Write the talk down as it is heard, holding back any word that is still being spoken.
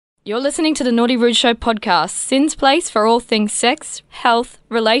You're listening to the Naughty Rude Show podcast, Sin's place for all things sex, health,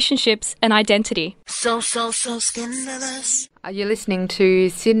 relationships, and identity. So scandalous. You're listening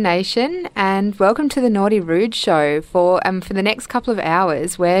to Sin Nation, and welcome to the Naughty Rude Show. For the next couple of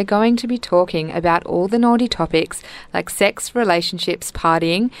hours, we're going to be talking about all the naughty topics like sex, relationships,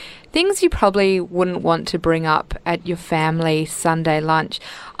 partying, things you probably wouldn't want to bring up at your family Sunday lunch.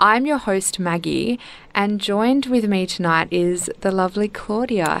 I'm your host, Maggie, and joined with me tonight is the lovely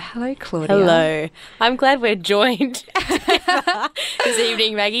Claudia. Hello, Claudia. Hello. I'm glad we're joined this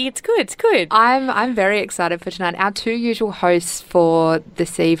evening, Maggie. It's good. I'm very excited for tonight. Our two usual hosts for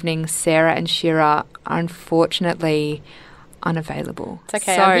this evening, Sarah and Shira, are unfortunately unavailable. It's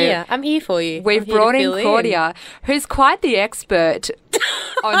okay. So I'm here for you. We've brought in Claudia, who's quite the expert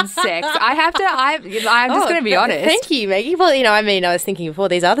on sex. I'm just going to be honest. Thank you, Maggie. Well, I was thinking before,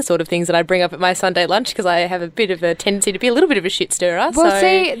 these are the sort of things that I bring up at my Sunday lunch because I have a bit of a tendency to be a little bit of a shit stirrer.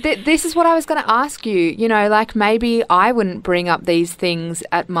 Well, this is what I was going to ask you. Maybe I wouldn't bring up these things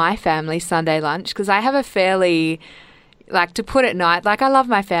at my family Sunday lunch because I have a fairly, to put it nice, I love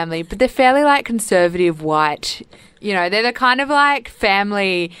my family, but they're fairly, conservative white. They're the kind of,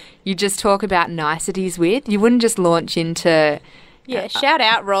 family you just talk about niceties with. You wouldn't just launch into... Yeah, shout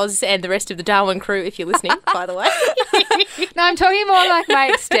out Roz and the rest of the Darwin crew if you're listening, by the way. No, I'm talking more like my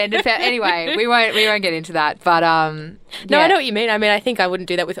extended family. Anyway, we won't get into that. But No, I know what you mean. I think I wouldn't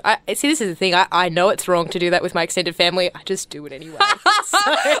do that with... see, this is the thing. I know it's wrong to do that with my extended family. I just do it anyway.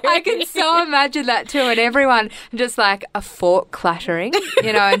 I can so imagine that too. And everyone just a fork clattering,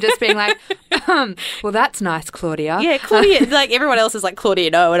 and just being like, well, that's nice, Claudia. Yeah, Claudia, everyone else is like, Claudia,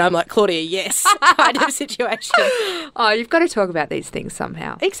 no. And I'm like, Claudia, yes, kind of situation. Oh, you've got to talk about these things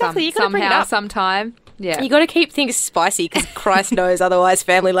somehow. Exactly. You got to bring it up. Sometime. Yeah. You got to keep things spicy because Christ knows otherwise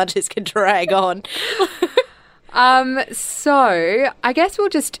family lunches can drag on. So I guess we'll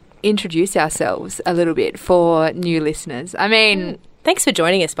just introduce ourselves a little bit for new listeners. Thanks for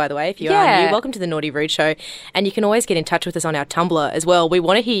joining us, by the way, if you are new. Welcome to the Naughty Rude Show. And you can always get in touch with us on our Tumblr as well. We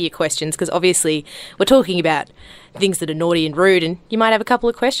want to hear your questions because obviously we're talking about things that are naughty and rude, and you might have a couple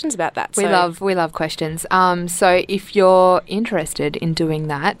of questions about that. We love questions. So if you're interested in doing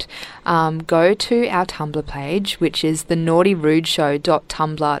that, go to our Tumblr page, which is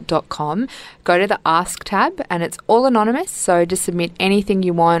thenaughtyrudeshow.tumblr.com. Go to the Ask tab, and it's all anonymous, so just submit anything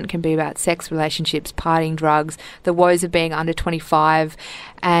you want. It can be about sex, relationships, partying, drugs, the woes of being under 25,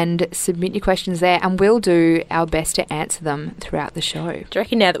 and submit your questions there, and we'll do our best to answer them throughout the show. Do you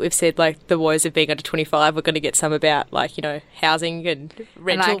reckon now that we've said, the woes of being under 25, we're going to get some about, housing and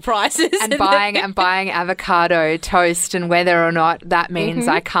rental prices? And buying avocado toast and whether or not that means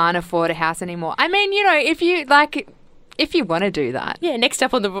I can't afford a house anymore. If you want to do that. Yeah, next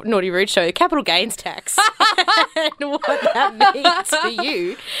up on the Naughty Rude Show, capital gains tax and what that means for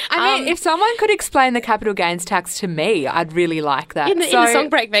you. If someone could explain the capital gains tax to me, I'd really like that. In the song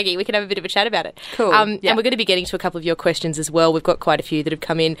break, Maggie, we can have a bit of a chat about it. Cool. And we're going to be getting to a couple of your questions as well. We've got quite a few that have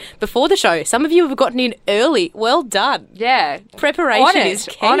come in before the show. Some of you have gotten in early. Well done. Yeah. Preparation is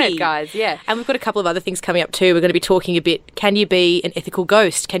key. On it, guys, yeah. And we've got a couple of other things coming up too. We're going to be talking a bit, can you be an ethical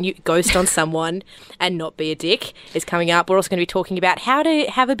ghost? Can you ghost on someone and not be a dick is coming up. We're also going to be talking about how to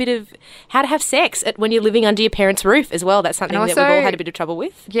have sex when you're living under your parents' roof as well. That's something that we've all had a bit of trouble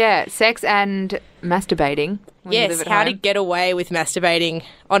with. Yeah, sex and masturbating. Yes, how to get away with masturbating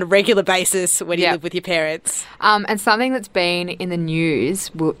on a regular basis when you live with your parents. And something that's been in the news,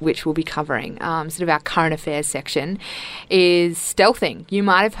 which we'll be covering, sort of our current affairs section, is stealthing. You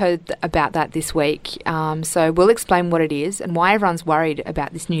might have heard about that this week. So we'll explain what it is and why everyone's worried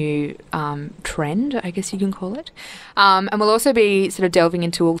about this new trend, I guess you can call it. And we'll also be sort of delving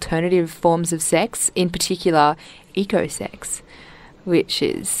into alternative forms of sex, in particular eco-sex, which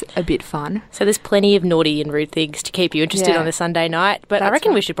is a bit fun. So there's plenty of naughty and rude things to keep you interested on a Sunday night. But I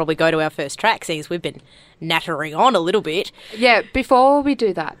reckon we should probably go to our first track, seeing as we've been nattering on a little bit. Yeah, before we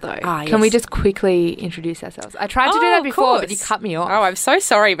do that, though, can we just quickly introduce ourselves? I tried to do that before, but you cut me off. Oh, I'm so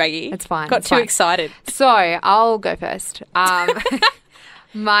sorry, Maggie. It's fine. Got too excited. So I'll go first.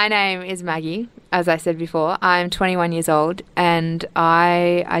 My name is Maggie, as I said before. I'm 21 years old, and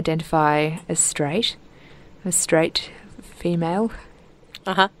I identify as straight. I'm a straight female.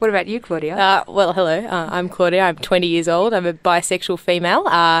 What about you, Claudia? Well, hello. I'm Claudia. I'm 20 years old. I'm a bisexual female.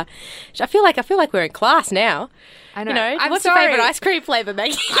 I feel like we're in class now. I know. What's your favourite ice cream flavour,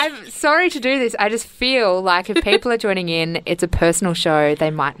 Maggie? I'm sorry to do this. I just feel like if people are joining in, it's a personal show.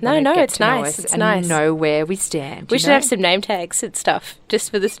 They might get to know us and know where we stand. We should have some name tags and stuff just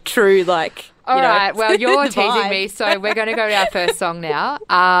for this true, All right. Well, you're teasing me, so we're going to go to our first song now.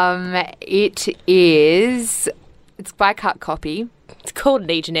 It's by Cut Copy. It's called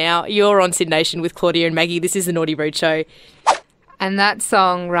Need You Now. You're on Sid Nation with Claudia and Maggie. This is the Naughty Rude Show. And that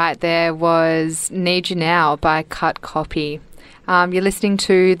song right there was Need You Now by Cut Copy. You're listening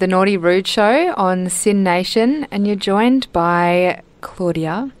to the Naughty Rude Show on Sin Nation, and you're joined by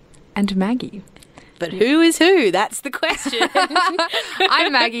Claudia and Maggie. But who is who? That's the question.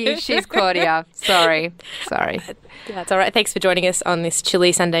 I'm Maggie, she's Claudia. Sorry. That's all right. Thanks for joining us on this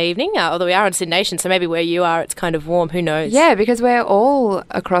chilly Sunday evening. Although we are on Sid Nation, so maybe where you are it's kind of warm. Who knows? Yeah, because we're all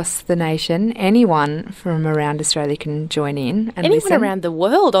across the nation. Anyone from around Australia can join in and Anyone listen. around the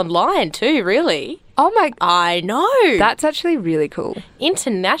world online too, really. Oh my... I know. That's actually really cool.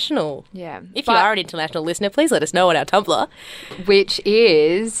 International. Yeah. If you are an international listener, please let us know on our Tumblr. Which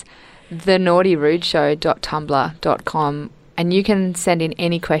is thenaughtyrudeshow.tumblr.com. And you can send in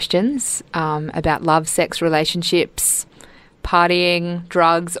any questions about love, sex, relationships, partying,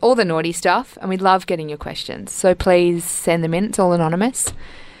 drugs, all the naughty stuff. And we love getting your questions. So please send them in. It's all anonymous.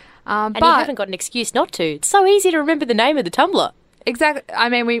 And you haven't got an excuse not to. It's so easy to remember the name of the Tumblr. Exactly. I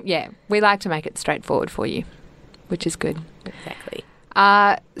mean, we like to make it straightforward for you, which is good. Exactly.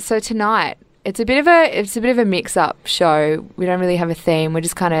 So tonight, it's a bit of a mix-up show. We don't really have a theme. We're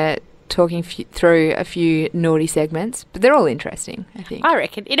just kind of talking through a few naughty segments, but they're all interesting, I think. I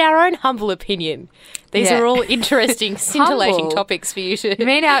reckon, in our own humble opinion, these are all interesting, scintillating topics for you to You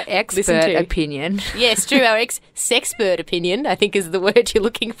mean our listen expert to. opinion? Yes, true. Our ex-sexpert opinion, I think, is the word you're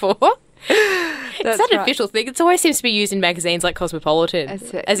looking for. It's not an official thing. It always seems to be used in magazines like Cosmopolitan,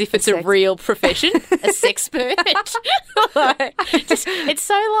 as if it's a real profession, a sexpert. It's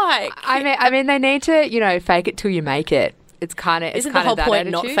so like... I mean, they need to, fake it till you make it. It's kind of... Isn't the whole point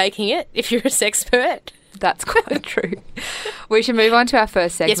attitude? not faking it if you're a sexpert? That's quite true. We should move on to our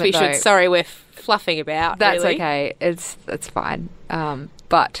first segment, Yes, we should. Sorry, we're fluffing about, That's really. okay. That's fine.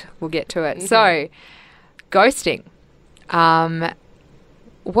 But we'll get to it. Mm-hmm. So, ghosting.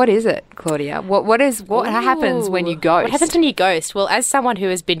 What is it, Claudia? What happens when you ghost? What happens when you ghost? Well, as someone who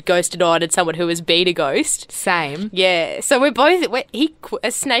has been ghosted on and someone who has been a ghost. Same. Yeah. So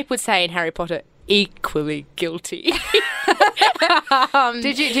as Snape would say in Harry Potter, equally guilty.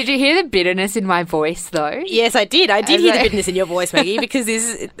 Did you hear the bitterness in my voice, though? Yes, I did. I did hear the bitterness in your voice, Maggie, because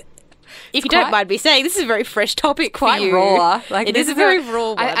if you don't mind me saying, this is a very fresh topic for you. Raw. It is a very raw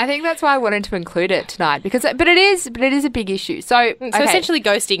one. I think that's why I wanted to include it tonight but it is a big issue. So essentially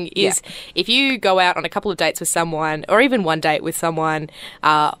ghosting is if you go out on a couple of dates with someone, or even one date with someone,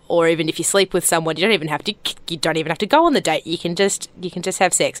 or even if you sleep with someone, you don't even have to go on the date. You can just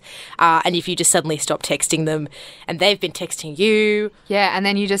have sex. And if you just suddenly stop texting them and they've been texting you. Yeah, and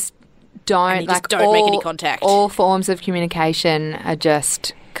then you just don't make any contact. All forms of communication are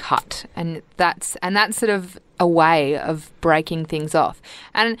just cut, and that's sort of a way of breaking things off,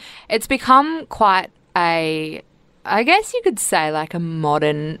 and it's become quite I guess you could say like a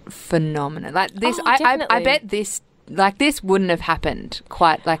modern phenomenon. Like this, I bet this wouldn't have happened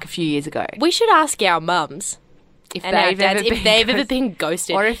quite like a few years ago. We should ask our mums if they've ever been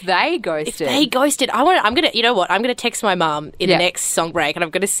ghosted, or if they ghosted. I'm gonna text my mum in the next song break, and I'm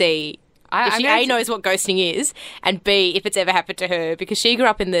gonna see. If she A, knows what ghosting is, and B, if it's ever happened to her, because she grew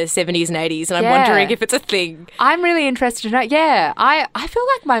up in the 70s and 80s, and I'm wondering if it's a thing. I'm really interested to know. Yeah, I feel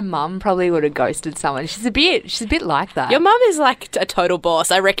like my mum probably would have ghosted someone. She's a bit like that. Your mum is like a total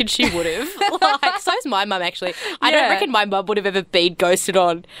boss. I reckon she would have. So's my mum, actually. I don't reckon my mum would have ever been ghosted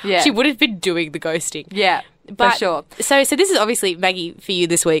on. Yeah. She would have been doing the ghosting. Yeah, for sure. So this is obviously, Maggie, for you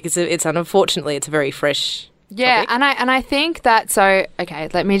this week. Unfortunately, it's a very fresh... Yeah, topic. and I think that, so, okay,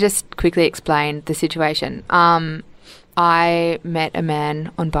 let me just quickly explain the situation. I met a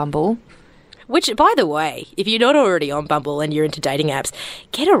man on Bumble. Which, by the way, if you're not already on Bumble and you're into dating apps,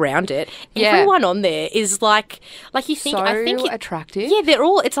 get around it. Yeah. Everyone on there is like you think. So I think attractive. Yeah, they're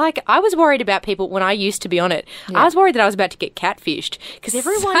all. It's like I was worried about people when I used to be on it. Yeah. I was worried that I was about to get catfished because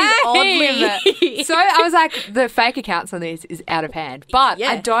everyone is oddly. So I was like, the fake accounts on these is out of hand, but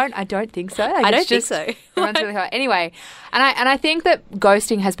I don't think so. I don't think so. Everyone's really hard. Anyway, and I think that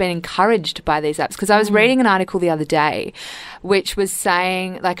ghosting has been encouraged by these apps, because I was reading an article the other day, which was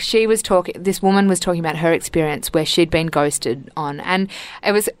saying, like, this woman was talking about her experience where she'd been ghosted on, and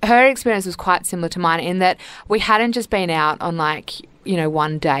her experience was quite similar to mine in that we hadn't just been out on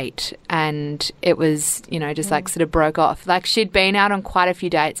one date and it was, just like sort of broke off. Like, she'd been out on quite a few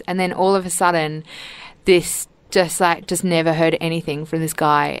dates, and then all of a sudden this just never heard anything from this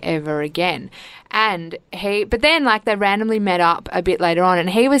guy ever again. And but then they randomly met up a bit later on, and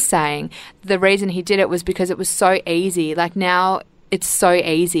he was saying the reason he did it was because it was so easy. Like, now it's so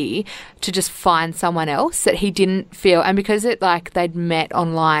easy to just find someone else that he didn't feel, and because they'd met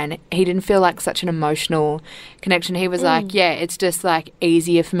online, he didn't feel like such an emotional connection. He was like, yeah, it's just like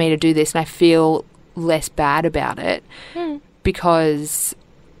easier for me to do this, and I feel less bad about it because.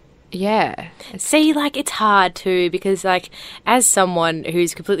 Yeah. See, like, it's hard too because, like, as someone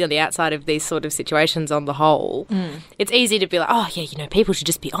who's completely on the outside of these sort of situations on the whole, it's easy to be like, oh, yeah, you know, people should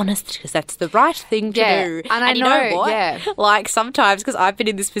just be honest because that's the right thing to do. And I you know what? Yeah. Like, sometimes, because I've been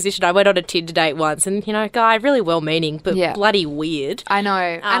in this position, I went on a Tinder date once and, you know, guy, really well-meaning, but bloody weird. I know.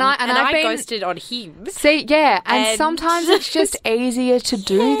 And I've been ghosted on him. See, yeah, and sometimes it's just easier to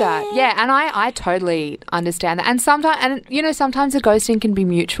do that. Yeah, and I totally understand that. And sometimes the ghosting can be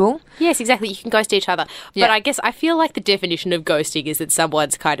mutual. Yes, exactly. You can ghost each other. Yeah. But I guess I feel like the definition of ghosting is that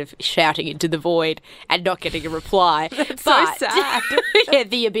someone's kind of shouting into the void and not getting a reply. That's so sad. Yeah,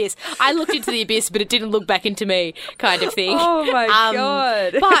 the abyss. I looked into the abyss, but it didn't look back into me kind of thing. Oh, my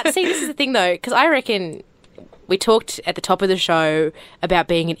God. But see, this is the thing, though, because I reckon we talked at the top of the show about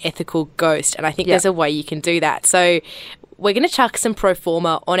being an ethical ghost, and I think there's a way you can do that. So we're going to chuck some pro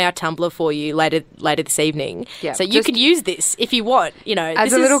forma on our Tumblr for you later this evening. Yeah, so you can use this if you want, you know.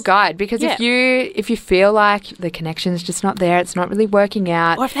 As a little guide, because if you feel like the connection's just not there, it's not really working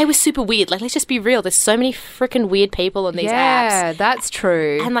out. Or if they were super weird. Like, let's just be real. There's so many freaking weird people on these apps. Yeah, that's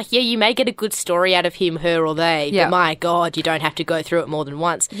true. And, like, you may get a good story out of him, her, or they, but my God, you don't have to go through it more than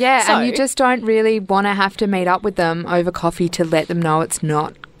once. Yeah, and you just don't really want to have to meet up with them over coffee to let them know it's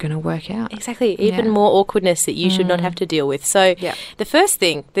not going to work out. Exactly. Even more awkwardness that you should not have to deal with. So the first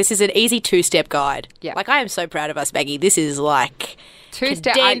thing, this is an easy 2-step guide. Yeah. Like, I am so proud of us, Maggie. This is like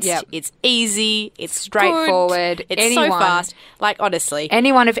condensed. It's easy. It's straightforward. It's so fast. Like, honestly.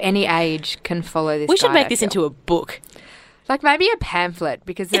 Anyone of any age can follow this. We should make this into a book. Like maybe a pamphlet,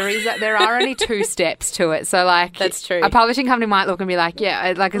 because there are only 2 steps to it. So like that's true. A publishing company might look and be like,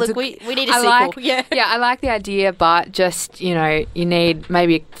 yeah, like look, we need a sequel. Yeah, I like the idea, but just, you know, you need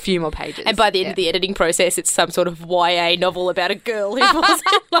maybe a few more pages. And by the end of the editing process, it's some sort of YA novel about a girl who falls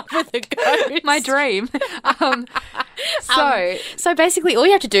in love with a ghost. My dream. So basically, all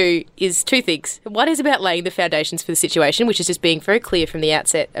you have to do is 2 things. One is about laying the foundations for the situation, which is just being very clear from the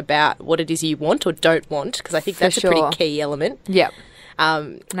outset about what it is you want or don't want, because I think that's a pretty key element. Yeah.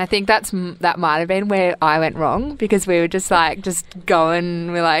 And I think that might have been where I went wrong, because we were just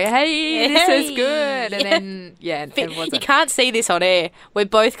going, we're like, hey, this is good. And then, it wasn't. You can't see this on air. We're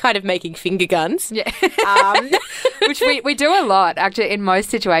both kind of making finger guns. Yeah. Which we do a lot, actually, in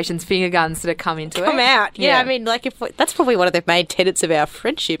most situations, finger guns that come out. Yeah, I mean, like, that's probably one of the main tenets of our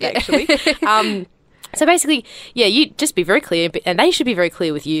friendship, actually. So basically, you just be very clear, and they should be very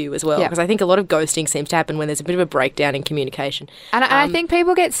clear with you as well, because I think a lot of ghosting seems to happen when there's a bit of a breakdown in communication. And I think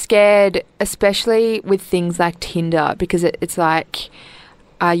people get scared, especially with things like Tinder, because it's like,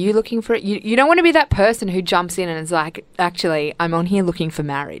 are you looking for it? You don't want to be that person who jumps in and is like, actually, I'm on here looking for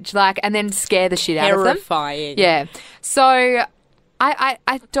marriage, and then scare the shit out of them. Terrifying. Yeah. So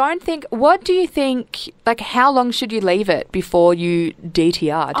I don't think. What do you think? Like, how long should you leave it before you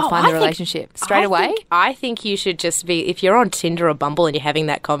DTR to find the relationship? Straight away? I think you should just be, if you're on Tinder or Bumble and you're having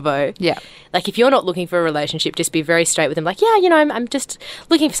that convo. Yeah. Like, if you're not looking for a relationship, just be very straight with them. Like, I'm just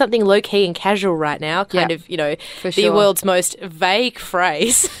looking for something low key and casual right now. Kind of, the world's most vague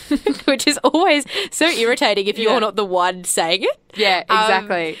phrase, which is always so irritating if you're not the one saying it. Yeah,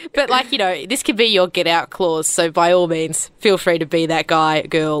 exactly. But this could be your get out clause. So by all means, feel free to be that guy,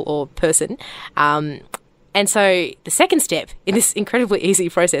 girl, or person. And so the second step in this incredibly easy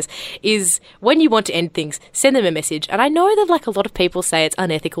process is, when you want to end things, send them a message. And I know that a lot of people say it's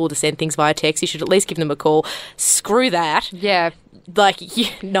unethical to send things via text. You should at least give them a call. Screw that. Yeah.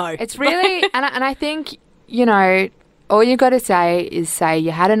 No. It's really, and I think, all you got to say is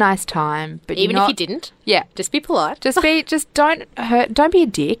you had a nice time, but even if you didn't, just be polite. Just don't be a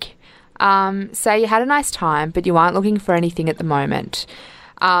dick. Say you had a nice time, but you aren't looking for anything at the moment.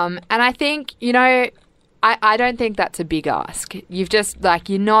 And I think, I don't think that's a big ask. You've just,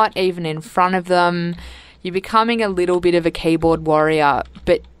 you're not even in front of them. You're becoming a little bit of a keyboard warrior,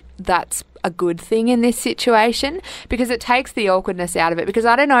 but that's a good thing in this situation, because it takes the awkwardness out of it. Because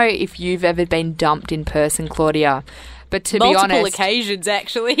I don't know if you've ever been dumped in person, Claudia, but to be honest... Multiple occasions,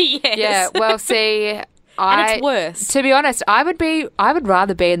 actually, yes. Yeah, well, see... And it's worse. To be honest, I would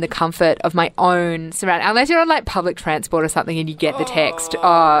rather be in the comfort of my own surroundings. Unless you're on public transport or something and you get the text.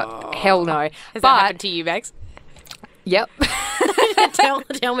 Oh, hell no. Has that happened to you, Max? Yep.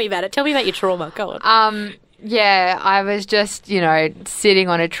 Tell me about it. Tell me about your trauma. Go on. Yeah, I was just, sitting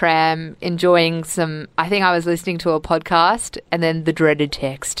on a tram enjoying I think I was listening to a podcast, and then the dreaded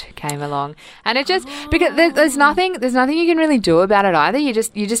text came along. And it just, because there's nothing you can really do about it either. You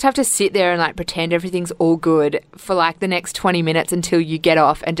just have to sit there and like pretend everything's all good for like the next 20 minutes until you get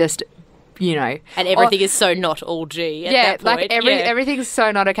off and just, and everything is so not all G at that point. Everything's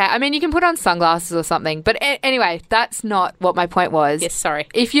so not okay. I mean, you can put on sunglasses or something. But anyway, that's not what my point was. Yes, sorry.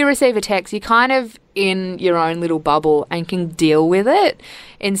 If you receive a text, you're kind of in your own little bubble and can deal with it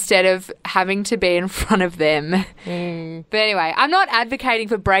instead of having to be in front of them. But anyway, I'm not advocating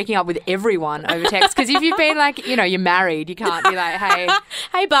for breaking up with everyone over text, because if you've been like, you're married, you can't be like, hey.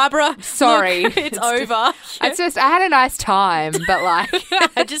 Hey, Barbara. Sorry. Look, it's over. It's just, I had a nice time, but like.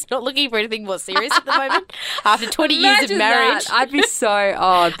 I'm just not looking for anything more serious at the moment. After 20 years of marriage. That. I'd be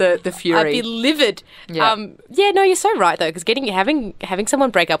so, the fury. I'd be livid. Yeah. No, you're so right though, because having someone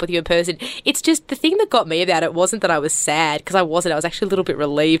break up with you in person, it's just the thing that got me about it wasn't that I was sad, because I wasn't. I was actually a little bit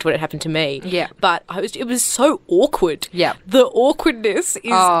relieved when it happened to me. Yeah. But it was so awkward. Yeah. The awkwardness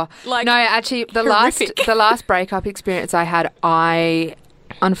is like no, actually the horrific. last breakup experience I had, I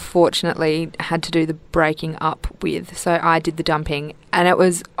unfortunately had to do the breaking up with. So I did the dumping, and it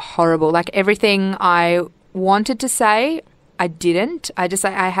was horrible. Like everything I wanted to say, I didn't. I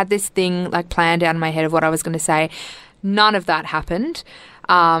had this thing like planned out in my head of what I was going to say. None of that happened.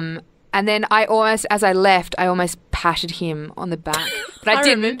 And then as I left, I almost patted him on the back. But I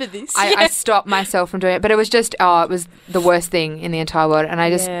didn't. Remember this. I stopped myself from doing it. But it was just, it was the worst thing in the entire world. And I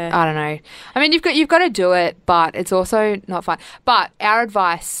just, I don't know. I mean, you've got to do it, but it's also not fun. But our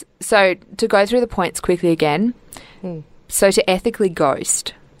advice, so to go through the points quickly again, so to ethically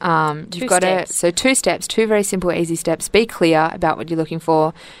ghost, you've got to, so 2 steps, 2 very simple, easy steps. Be clear about what you're looking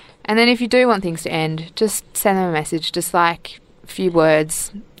for. And then if you do want things to end, just send them a message, just like a few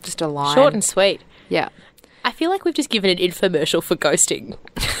words, just a line. Short and sweet. Yeah. I feel like we've just given an infomercial for ghosting.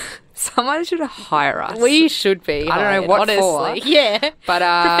 Someone should hire us. We should be. I don't know what honestly. for. Yeah. But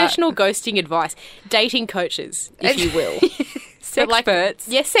professional ghosting advice. Dating coaches, if you will. Sexperts.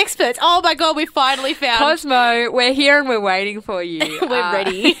 Yes, sexperts. Oh my God, we finally found Cosmo, we're here and we're waiting for you. We're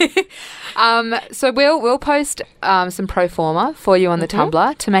ready. So we'll post some pro forma for you on the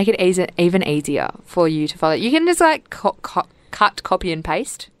Tumblr to make it even easier for you to follow. You can just like cut, copy and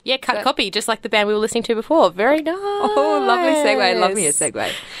paste. Yeah, copy, just like the band we were listening to before. Very nice. Oh, lovely segue. Love me a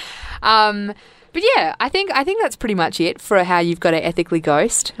segue. But yeah, I think that's pretty much it for how you've got to ethically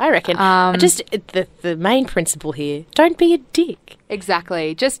ghost. I reckon. Just the main principle here: don't be a dick.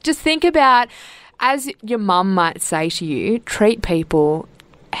 Exactly. Just think about, as your mum might say to you, treat people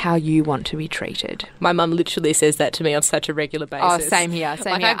how you want to be treated. My mum literally says that to me on such a regular basis. Oh, same here.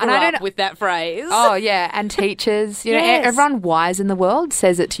 Same like here. I grew up with that phrase. Oh yeah, and teachers, you know, everyone wise in the world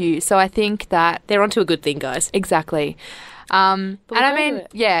says it to you. So I think that they're onto a good thing, guys. Exactly. And I mean,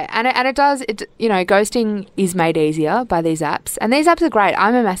 yeah, and it does. It, you know, ghosting is made easier by these apps, and these apps are great.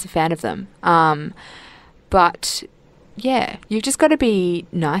 I'm a massive fan of them. But yeah, you've just got to be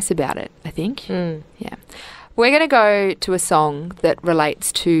nice about it, I think. Yeah. We're going to go to a song that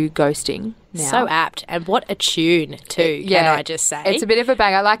relates to ghosting now. So apt. And what a tune, too, can I just say. It's a bit of a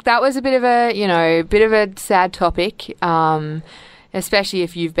banger. Like, that was a bit of a sad topic, especially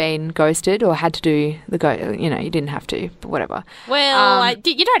if you've been ghosted or had to do you didn't have to, but whatever. Well,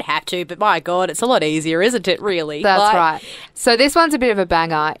 you don't have to, but my God, it's a lot easier, isn't it, really? That's right. So this one's a bit of a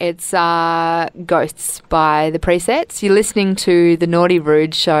banger. It's Ghosts by The Presets. You're listening to The Naughty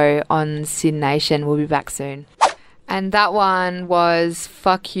Rude Show on Sin Nation. We'll be back soon. And that one was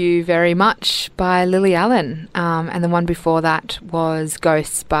Fuck You Very Much by Lily Allen. And the one before that was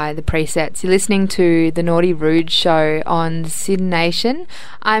Ghosts by The Presets. You're listening to The Naughty Rude Show on Sin Nation.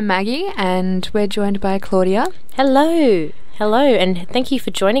 I'm Maggie and we're joined by Claudia. Hello, and thank you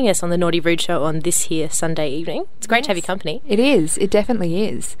for joining us on The Naughty Rude Show on this here Sunday evening. It's great to have your company. It is. It definitely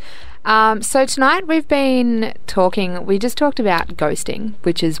is. So tonight we just talked about ghosting,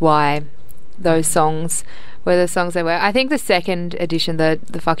 which is why those songs were the songs they were. I think the second edition, the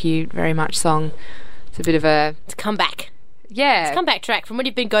Fuck You Very Much song, it's a bit of it's a comeback. Yeah. It's a comeback track from when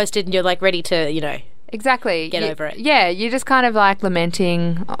you've been ghosted and you're like ready to, exactly. Get over it. Yeah, you're just kind of like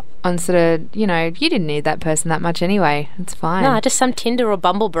lamenting on sort of, you didn't need that person that much anyway. It's fine. No, just some Tinder or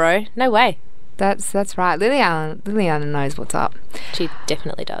Bumble, bro. No way. That's right. Lily Allen knows what's up. She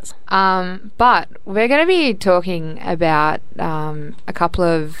definitely does. But we're going to be talking about a couple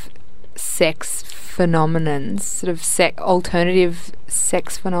of sex phenomenons, sort of alternative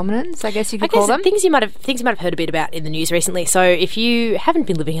sex phenomenons, I guess you could call them. Things you might have heard a bit about in the news recently. So if you haven't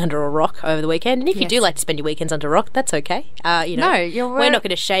been living under a rock over the weekend, and if you do like to spend your weekends under a rock, that's okay. We're not going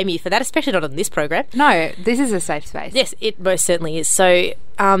to shame you for that, especially not on this program. No, this is a safe space. Yes, it most certainly is. So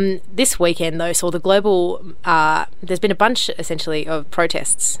this weekend, though, saw the global. There's been a bunch, essentially, of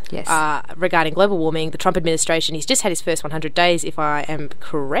protests regarding global warming. The Trump administration. He's just had his first 100 days, if I am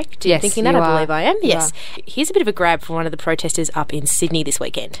correct in thinking that. I believe I am. Yes. Here's a bit of a grab from one of the protesters up in Sydney this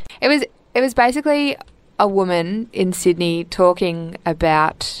weekend. It was basically a woman in Sydney talking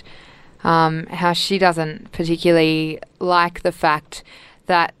about how she doesn't particularly like the fact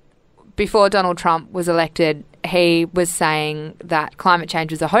that before Donald Trump was elected, he was saying that climate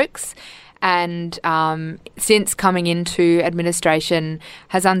change was a hoax, and since coming into administration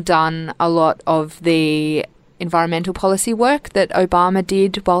has undone a lot of the environmental policy work that Obama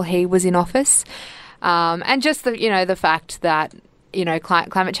did while he was in office, and just the fact that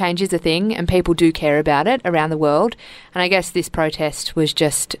climate change is a thing and people do care about it around the world. And I guess this protest was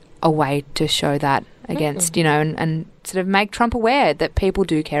just a way to show that against, and sort of make Trump aware that people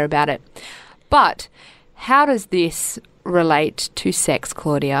do care about it. But how does this relate to sex,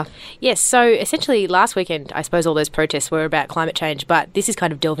 Claudia? Yes, so essentially last weekend, I suppose all those protests were about climate change, but this is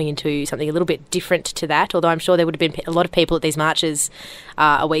kind of delving into something a little bit different to that, although I'm sure there would have been a lot of people at these marches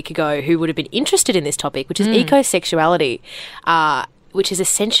a week ago who would have been interested in this topic, which is ecosexuality, which is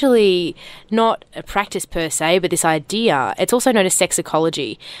essentially not a practice per se, but this idea, it's also known as sex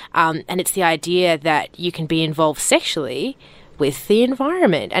ecology, and it's the idea that you can be involved sexually with the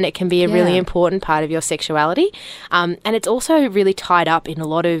environment, and it can be a really important part of your sexuality. And it's also really tied up in a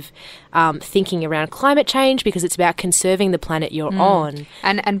lot of thinking around climate change, because it's about conserving the planet you're on.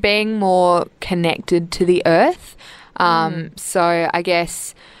 And being more connected to the earth. So I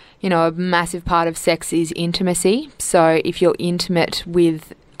guess, a massive part of sex is intimacy. So if you're intimate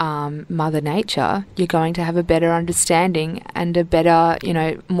with Mother Nature, you're going to have a better understanding and a better,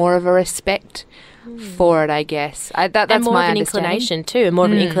 more of a respect for it, I guess. That's and more my of an inclination too, and more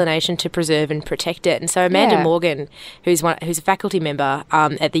of an inclination to preserve and protect it. And so Amanda Morgan, who's a faculty member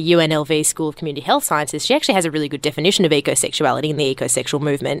at the UNLV School of Community Health Sciences, she actually has a really good definition of ecosexuality in the ecosexual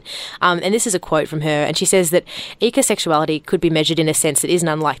movement. And this is a quote from her, and she says that ecosexuality could be measured in a sense that isn't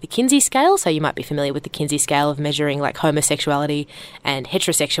unlike the Kinsey scale. So you might be familiar with the Kinsey scale of measuring like homosexuality and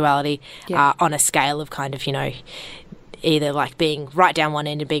heterosexuality on a scale of kind of, either like being right down one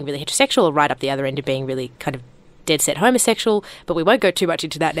end and being really heterosexual, or right up the other end and being really kind of dead set homosexual, but we won't go too much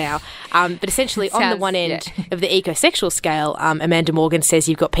into that now. But essentially on the one end of the ecosexual scale, Amanda Morgan says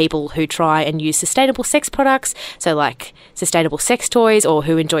you've got people who try and use sustainable sex products, so like sustainable sex toys, or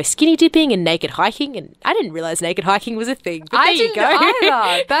who enjoy skinny dipping and naked hiking. And I didn't realise naked hiking was a thing, but there you go.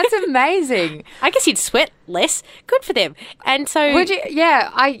 Either. That's amazing. I guess you'd sweat less. Good for them. And so would you?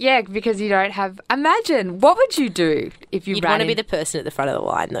 Yeah, because you don't have. Imagine, what would you do if you'd want to be the person at the front of the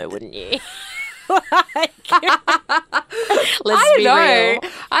line, though, wouldn't you? I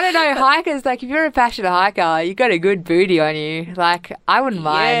don't know. Hikers, like, if you're a passionate hiker, you got a good booty on you. Like, I wouldn't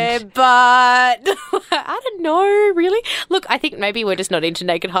mind. Yeah, but I don't know, really. Look, I think maybe we're just not into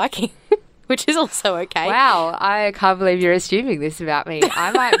naked hiking, which is also okay. Wow, I can't believe you're assuming this about me.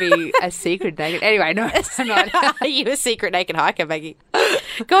 I might be a secret naked. Anyway, no, I'm not. Are you a secret naked hiker, Maggie?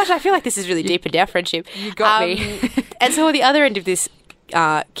 Gosh, I feel like this is really deep into our friendship. You got me. And so at the other end of this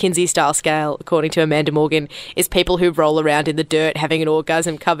Kinsey-style scale, according to Amanda Morgan, is people who roll around in the dirt having an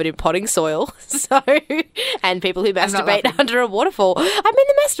orgasm covered in potting soil. And people who masturbate under a waterfall. I mean,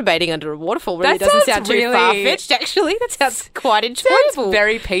 the masturbating under a waterfall really doesn't sound too far-fetched, actually. That sounds quite enjoyable. Sounds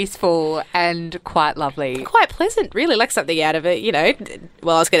very peaceful and quite lovely. Quite pleasant, really, like something out of a,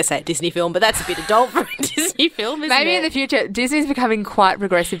 well, I was going to say a Disney film, but that's a bit adult for a Disney film, isn't it? Maybe in the future. Disney's becoming quite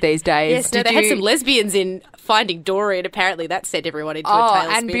regressive these days. Yes, they had some lesbians in Finding Dory, and apparently that sent everyone into a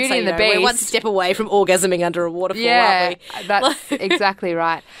tailspin. And Beauty so, and the Beast. We're one step away from orgasming under a waterfall, aren't we? That's exactly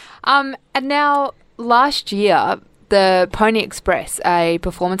right. And now, last year, the Pony Express, a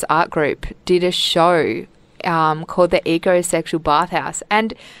performance art group, did a show called the Ecosexual Bathhouse,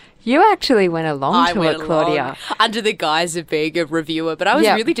 and you actually went along to it, Claudia. Under the guise of being a reviewer, but I was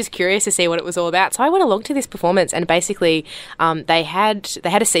really just curious to see what it was all about. So I went along to this performance, and basically they had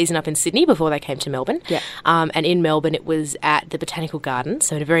a season up in Sydney before they came to Melbourne. Yeah. And in Melbourne it was at the Botanical Gardens,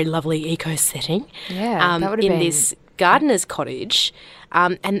 so in a very lovely eco setting. Yeah, that would have in this gardener's cottage.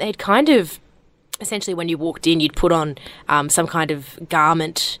 And they'd kind of essentially when you walked in, you'd put on some kind of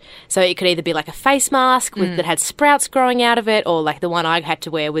garment. So it could either be like a face mask that had sprouts growing out of it, or like the one I had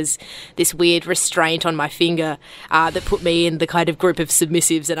to wear was this weird restraint on my finger that put me in the kind of group of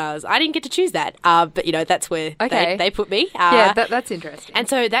submissives, and I didn't get to choose that. But, you know, that's where they put me. That's interesting. And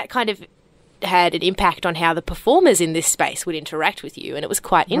so that kind of had an impact on how the performers in this space would interact with you, and it was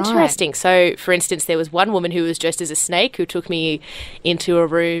quite interesting. Right. So, for instance, there was one woman who was dressed as a snake who took me into a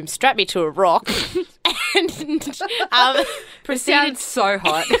room, strapped me to a rock, and proceeded. Sounds so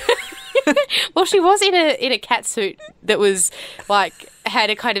hot. Well, she was in a cat suit that was like had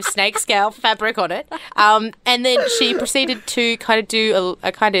a kind of snake scale fabric on it, and then she proceeded to kind of do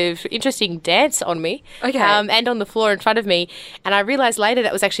a kind of interesting dance on me, and on the floor in front of me. And I realised later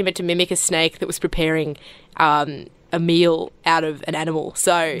that was actually meant to mimic a snake that was preparing a meal out of an animal.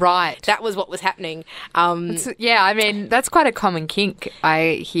 So that was what was happening. Yeah, I mean, that's quite a common kink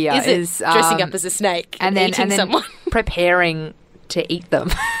I hear. Is dressing up as a snake and then eating someone. Preparing to eat them.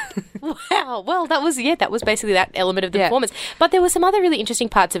 Wow. Well, that was basically that element of the performance. But there were some other really interesting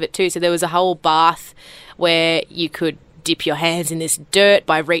parts of it too. So there was a whole bath where you could dip your hands in this dirt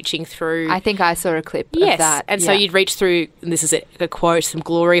by reaching through. I think I saw a clip of that. And so you'd reach through, and this is a quote, some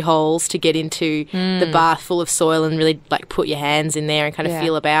glory holes to get into the bath full of soil and really like put your hands in there and kind of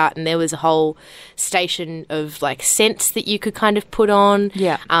feel about. And there was a whole station of like scents that you could kind of put on,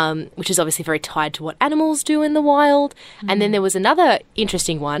 which is obviously very tied to what animals do in the wild. And then there was another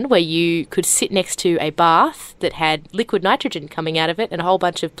interesting one where you could sit next to a bath that had liquid nitrogen coming out of it and a whole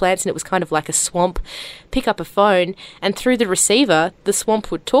bunch of plants, and it was kind of like a swamp. Pick up a phone, and through the receiver, the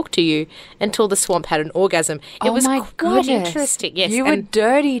swamp would talk to you until the swamp had an orgasm. It was quite interesting. Yes, you were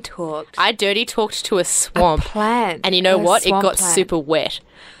dirty talked. I dirty talked to a swamp, a plant, and you know what? It got plant. super wet.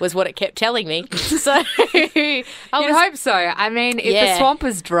 Was what it kept telling me. So You'd hope so. I mean, if the swamp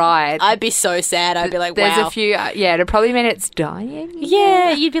was dry, I'd be so sad. I'd be like, wow. There's a few. It'd probably mean it's dying.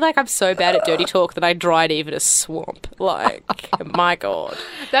 Yeah, you'd be like, I'm so bad at dirty talk that I dried even a swamp. Like, my God,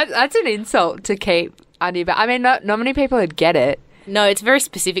 that's an insult to keep under your back. I mean, not many people would get it. No, it's very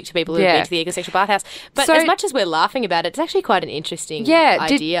specific to people who've been to the ecosexual bathhouse. But as much as we're laughing about it, it's actually quite an interesting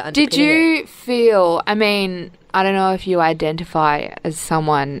idea. Did you feel, I mean, I don't know if you identify as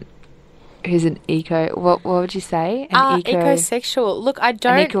someone who's an what would you say? Ecosexual. Look, I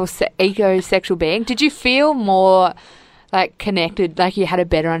don't. An ecosexual being. Did you feel more like connected, like you had a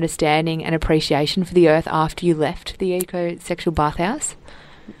better understanding and appreciation for the earth after you left the ecosexual bathhouse?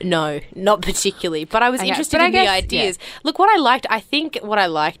 No, not particularly. But I was interested in the ideas. Yeah. Look, I think what I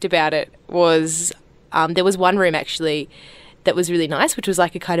liked about it was there was one room actually that was really nice, which was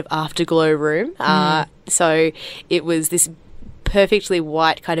like a kind of afterglow room. So it was this perfectly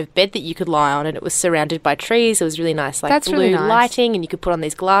white kind of bed that you could lie on, and it was surrounded by trees. It was really nice, like blue lighting, and you could put on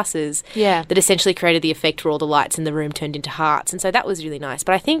these glasses that essentially created the effect where all the lights in the room turned into hearts. And so that was really nice.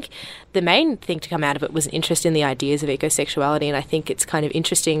 But I think the main thing to come out of it was an interest in the ideas of ecosexuality, and I think it's kind of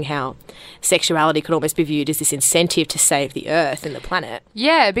interesting how sexuality could almost be viewed as this incentive to save the earth and the planet.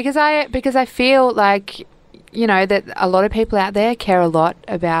 Yeah, because I feel like, you know, that a lot of people out there care a lot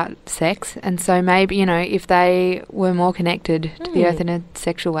about sex, and so maybe, you know, if they were more connected to the earth in a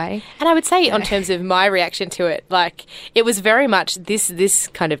sexual way. And I would say, on terms of my reaction to it, like, it was very much, this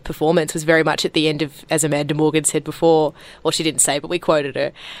kind of performance was very much at the end of, as Amanda Morgan said before, well, she didn't say, but we quoted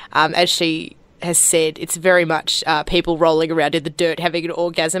her, as she has said, it's very much people rolling around in the dirt having an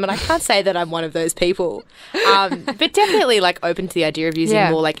orgasm, and I can't say that I'm one of those people, but definitely like open to the idea of using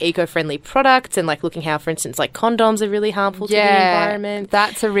more like eco-friendly products, and like looking how, for instance, like condoms are really harmful to the environment.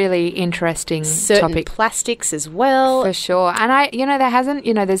 That's a really interesting topic. Plastics as well, for sure.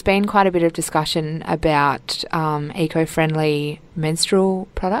 And there's been quite a bit of discussion about eco-friendly menstrual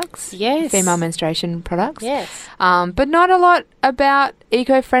products, female menstruation products, but not a lot about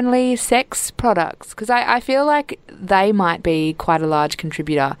eco-friendly sex products, because I feel like they might be quite a large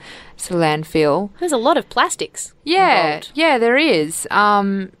contributor to landfill. There's a lot of plastics involved. Yeah, there is.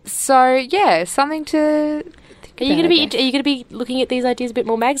 Something to think Are you going to be looking at these ideas a bit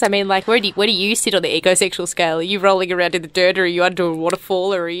more, Mags? I mean, like, where do you sit on the ecosexual scale? Are you rolling around in the dirt, or are you under a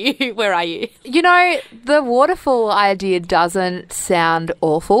waterfall, or where are you? You know, the waterfall idea doesn't sound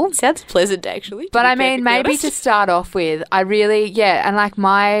awful. It sounds pleasant, actually. But I mean, maybe to start off with, and like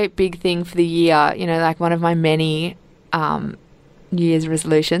my big thing for the year, you know, like one of my many New Year's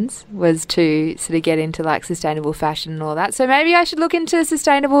resolutions was to sort of get into like sustainable fashion and all that. So maybe I should look into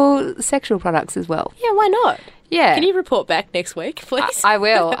sustainable sexual products as well. Yeah, why not? Yeah. Can you report back next week, please? I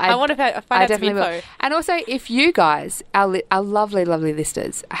will. I want to find out some info. Will. And also, if you guys, our lovely, lovely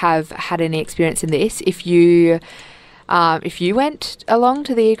listeners, have had any experience in this, if you If you went along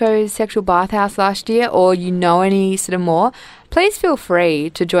to the Eco-Sexual Bathhouse last year, or you know any sort of more, please feel free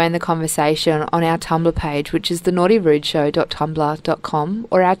to join the conversation on our Tumblr page, which is thenaughtyrudeshow.tumblr.com,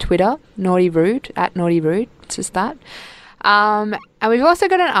 or our Twitter, naughtyrude, @naughtyrude. It's just that. And we've also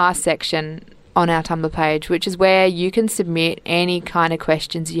got an Ask section on our Tumblr page, which is where you can submit any kind of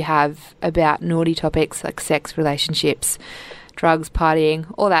questions you have about naughty topics like sex, relationships, drugs, partying,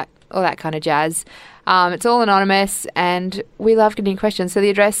 all that kind of jazz. It's all anonymous, and we love getting questions. So the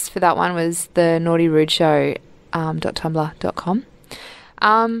address for that one was the naughtyrudeshow.tumblr.com.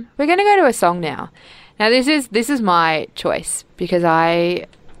 We're going to go to a song now. Now this is my choice because I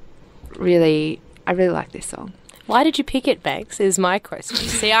really like this song. Why did you pick it, Banks, is my question.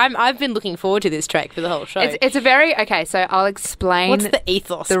 See, I've been looking forward to this track for the whole show. It's a very... Okay, so I'll explain... What's the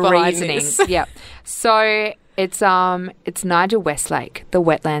ethos the behind reasoning. this? Yeah. So it's Nigel Westlake, The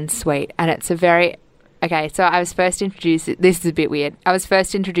Wetland Suite, and it's a very... Okay, so I was first introduced... This is a bit weird. I was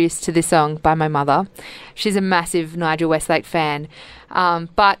first introduced to this song by my mother. She's a massive Nigel Westlake fan.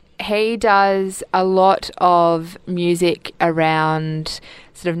 But he does a lot of music around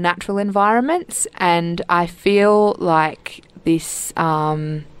sort of natural environments, and I feel like this...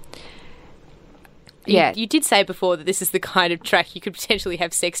 You did say before that this is the kind of track you could potentially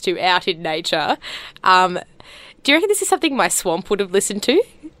have sex to out in nature. Do you reckon this is something my swamp would have listened to?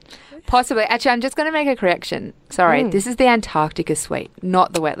 Possibly. Actually, I'm just going to make a correction. Sorry, this is the Antarctica Suite,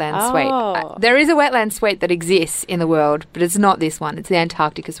 not the Wetland Suite. There is a Wetland Suite that exists in the world, but it's not this one. It's the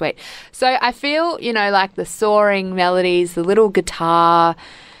Antarctica Suite. So I feel, like the soaring melodies, the little guitar...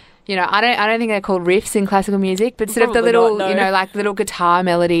 I don't think they're called riffs in classical music, but sort of the little, like little guitar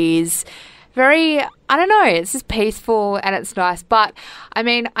melodies. Very, I don't know, it's just peaceful and it's nice. But, I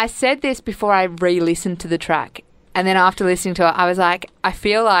mean, I said this before I re-listened to the track. And then after listening to it, I was like, I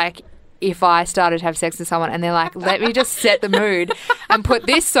feel like if I started to have sex with someone and they're like, let me just set the mood and put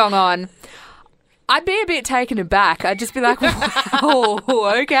this song on, I'd be a bit taken aback. I'd just be like, "Whoa,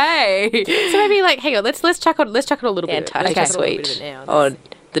 okay." So maybe hang on, let's chuck on a little bit. Antarctica Suite on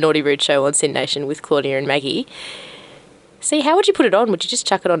the Naughty Rude Show on Sin Nation with Claudia and Maggie. See, how would you put it on? Would you just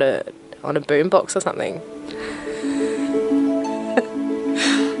chuck it on a boombox or something?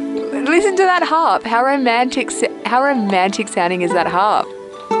 Listen to that harp. How romantic sounding is that harp?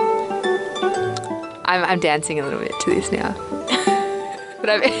 I'm dancing a little bit to this now.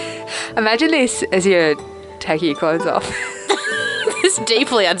 But imagine this as you're taking your clothes off. This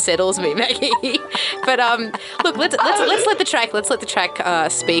deeply unsettles me, Maggie. But look, let's let the track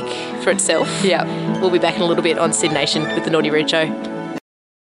speak for itself. Yeah, we'll be back in a little bit on Sin Nation with the Naughty Rude Show.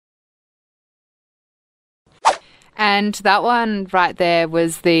 And that one right there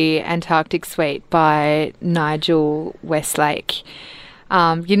was the Antarctic Suite by Nigel Westlake.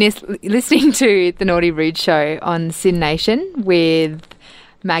 You're listening to the Naughty Rude Show on Sin Nation with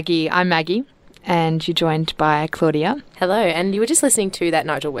Maggie. I'm Maggie, and you're joined by Claudia. Hello, and you were just listening to that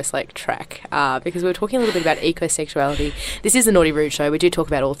Nigel Westlake track because we were talking a little bit about ecosexuality. This is the Naughty Rude Show. We do talk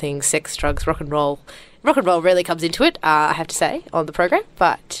about all things sex, drugs, rock and roll. Rock and roll rarely comes into it, I have to say, on the program.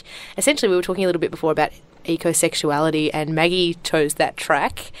 But essentially, we were talking a little bit before about ecosexuality, and Maggie chose that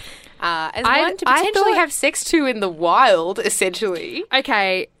track as one to potentially have sex to in the wild, essentially.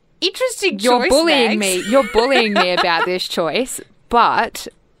 Okay. Interesting choice, You're bullying Max. me. You're bullying me about this choice, but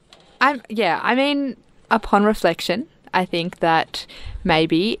upon reflection, I think that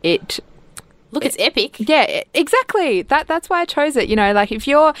maybe it... Look, it's epic. Yeah, exactly. That's why I chose it. If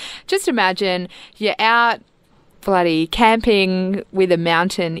you're... Just imagine you're out bloody camping with a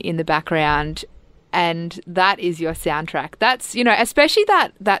mountain in the background, and that is your soundtrack. That's, especially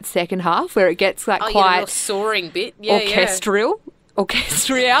that second half where it gets quite... a real soaring bit. Yeah, orchestral.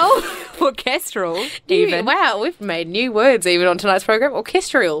 Yeah. Orchestral, even. Wow, we've made new words even on tonight's program.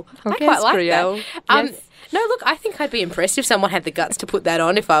 Orchestral. I quite like that. Yes. No, look, I think I'd be impressed if someone had the guts to put that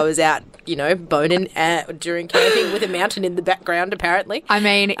on if I was out, boning during camping with a mountain in the background, apparently. I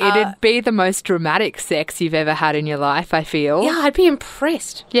mean, it'd be the most dramatic sex you've ever had in your life, I feel. Yeah, I'd be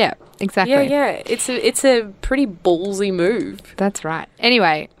impressed. Yeah, exactly. Yeah. It's a pretty ballsy move. That's right.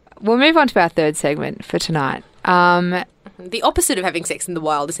 Anyway, we'll move on to our third segment for tonight. The opposite of having sex in the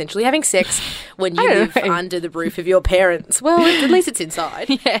wild, essentially. Having sex when you live under the roof of your parents. Well, at least it's inside.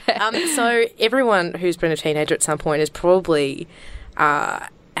 Yeah. So everyone who's been a teenager at some point has probably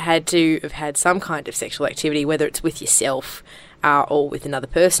had to have had some kind of sexual activity, whether it's with yourself or with another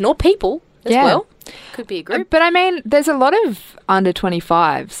person or people as well. Could be a group. But I mean, there's a lot of under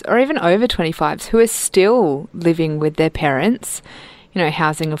 25s or even over 25s who are still living with their parents.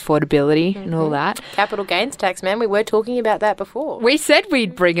 Housing affordability and all that. Capital gains tax, man. We were talking about that before. We said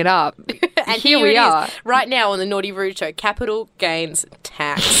we'd bring it up. And here here we it are. is, right now on the Naughty Rude Show, capital gains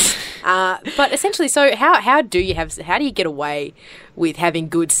tax. But essentially, so how do you get away with having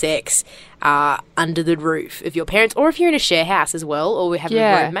good sex under the roof of your parents, or if you're in a share house as well, or we have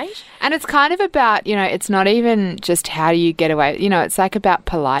a roommate? And it's kind of about, it's not even just how do you get away. It's like about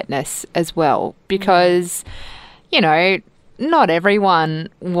politeness as well, because, not everyone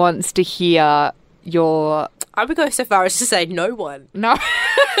wants to hear your... I would go so far as to say no one. No.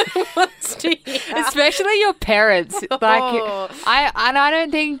 wants to hear. Especially your parents. I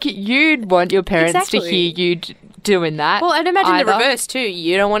don't think you'd want your parents to hear you doing that. Well, and imagine either. the reverse too.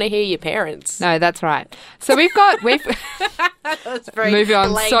 You don't want to hear your parents. No, that's right. So we've moving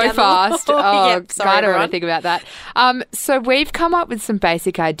on so fast. Oh, Yep, sorry, I don't everyone. want to think about that. So we've come up with some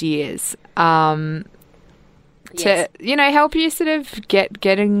basic ideas Yes. to help you sort of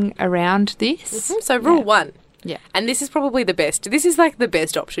getting around this. So rule one. Yeah. And this is probably the best. This is like the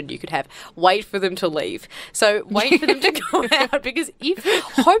best option you could have. Wait for them to leave. So wait for them to go out, because if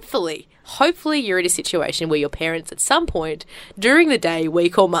hopefully you're in a situation where your parents at some point during the day,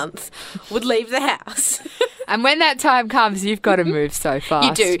 week or month would leave the house. And when that time comes, you've got to move so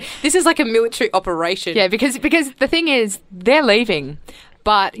fast. You do. This is like a military operation. Yeah, because the thing is, they're leaving.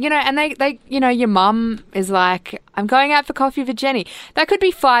 But, and they your mum is like, I'm going out for coffee with Jenny. That could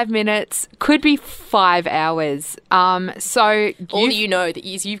be 5 minutes, could be 5 hours. So All you know that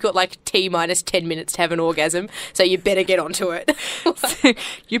is you've got like T minus 10 minutes to have an orgasm, so you better get onto it.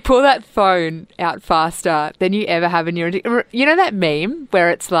 you pull that phone out faster than you ever have in your... You know that meme where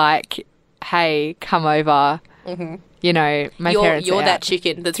it's like, hey, come over... Mm-hmm. My parents You're are that out.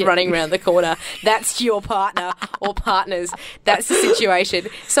 chicken that's running around the corner. That's your partner or partners. That's the situation.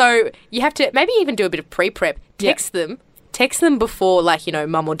 So you have to maybe even do a bit of pre-prep. Text them before, like,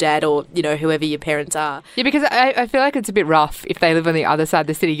 mum or dad or, whoever your parents are. Yeah, because I feel like it's a bit rough if they live on the other side of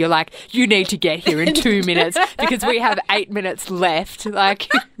the city. You're like, you need to get here in 2 minutes because we have 8 minutes left. Like,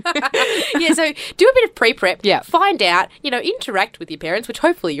 Yeah, so do a bit of pre-prep. Yeah. Find out, interact with your parents, which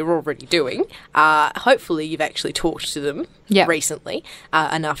hopefully you're already doing. Hopefully you've actually talked to them recently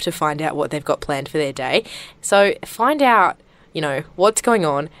enough to find out what they've got planned for their day. So find out, what's going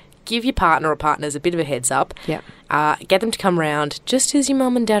on. Give your partner or partners a bit of a heads up. Yeah. Get them to come round just as your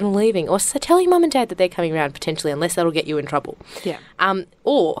mum and dad are leaving. Or tell your mum and dad that they're coming round potentially, unless that'll get you in trouble. Yeah.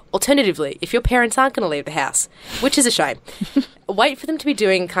 Or, alternatively, if your parents aren't going to leave the house, which is a shame, wait for them to be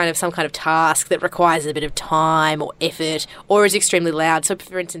doing some kind of task that requires a bit of time or effort or is extremely loud. So,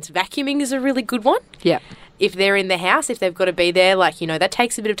 for instance, vacuuming is a really good one. Yeah. If they're in the house, if they've got to be there, that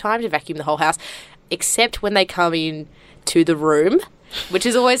takes a bit of time to vacuum the whole house, except when they come in to the room. Which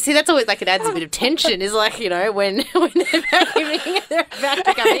is always, that's always like it adds a bit of tension, is like, when they're vacuuming, they're about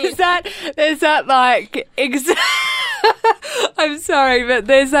to come in. There's that like, I'm sorry, but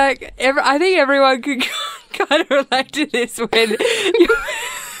there's like, I think everyone could kind of relate to this when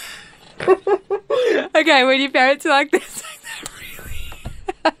okay, when your parents are like this.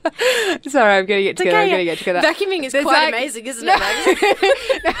 Sorry, I'm getting it together. I'm getting it together. Vacuuming is quite amazing, isn't it,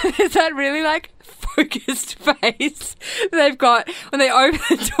 Max? There's that really like focused face they've got when they open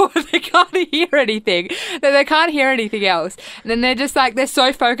the door. They can't hear anything. They can't hear anything else. And then they're just like, they're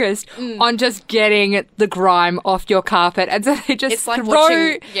so focused on just getting the grime off your carpet. And so they just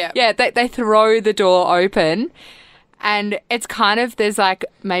they throw the door open. And it's kind of, there's like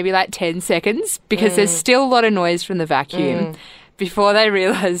maybe like 10 seconds because there's still a lot of noise from the vacuum before they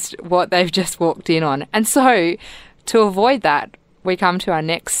realised what they've just walked in on. And so to avoid that, we come to our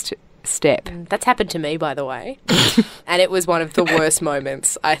next step. That's happened to me, by the way. And it was one of the worst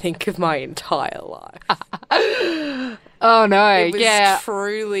moments, I think, of my entire life. Oh, no. It was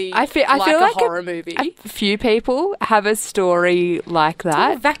truly I feel like a horror movie. A few people have a story like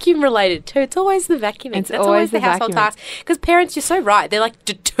that. Vacuum related too. It's always the vacuuming. That's always the household vacuuming. task. Because parents, you're so right. They're like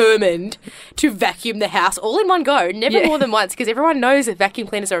determined to vacuum the house all in one go, never more than once. Because everyone knows that vacuum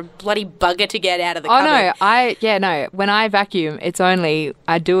cleaners are a bloody bugger to get out of the cupboard. No. When I vacuum,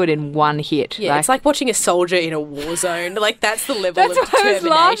 I do it in one hit. Yeah, it's like watching a soldier in a war zone. Like that's the level of determination. That's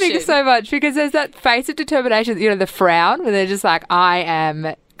why I was laughing so much, because there's that face of determination. The frown where they're just like, I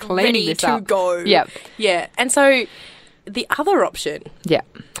am cleaning ready this to up. go. Yep. Yeah. And so the other option,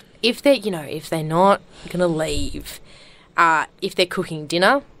 if they're not going to leave, if they're cooking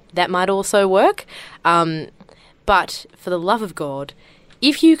dinner, that might also work. But for the love of God,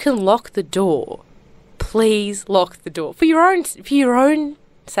 if you can lock the door, please lock the door for your own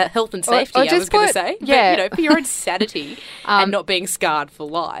health and safety, or I was just going to put- say. yeah. But, for your own sanity and not being scarred for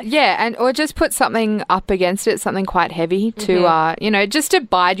life. Yeah, or just put something up against it, something quite heavy to, just to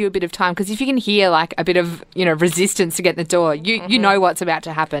bide you a bit of time. Because if you can hear like a bit of, resistance to get in the door, you know what's about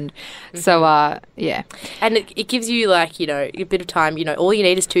to happen. So, yeah. And it gives you like, a bit of time, all you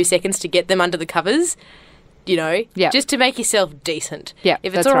need is 2 seconds to get them under the covers, just to make yourself decent. Yeah,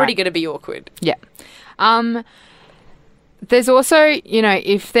 if it's that's already right. going to be awkward. Yeah. There's also,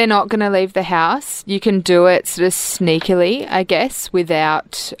 if they're not going to leave the house, you can do it sort of sneakily, I guess,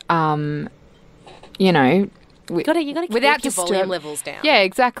 without, You got to keep without your volume levels down. Yeah,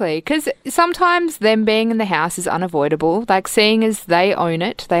 exactly. Because sometimes them being in the house is unavoidable. Like, seeing as they own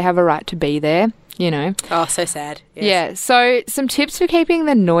it, they have a right to be there, Oh, so sad. Yes. Yeah, so some tips for keeping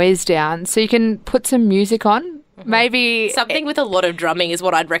the noise down. So you can put some music on. Maybe Something with a lot of drumming is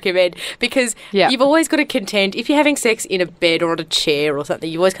what I'd recommend, because Yeah. you've always got to contend, if you're having sex in a bed or on a chair or something,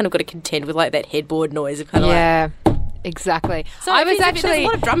 you've always kind of got to contend with like that headboard noise of kind of like... Yeah, exactly. So I if was there's a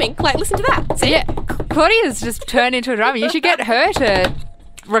lot of drumming, like listen to that. See? Yeah, Claudia's just turned into a drummer. You should get her to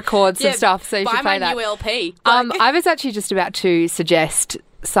record some stuff, so you buy should play my that. new LP. I was actually just about to suggest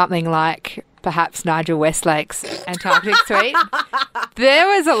something like perhaps Nigel Westlake's Antarctic Suite. There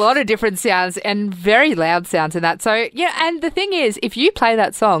was a lot of different sounds and very loud sounds in that. So, yeah, and the thing is, if you play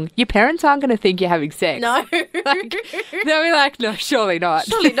that song, your parents aren't going to think you're having sex. No. They'll be like, no, surely not.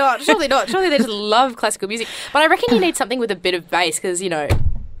 Surely not. Surely not. Surely they just love classical music. But I reckon you need something with a bit of bass because,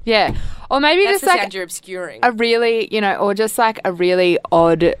 Yeah. Or maybe that's just the like sound you're obscuring. a really, or just like a really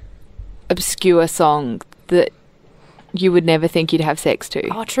odd, obscure song that you would never think you'd have sex to.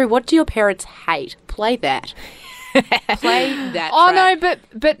 Oh, true. What do your parents hate? Play that. Play that Oh, track. no,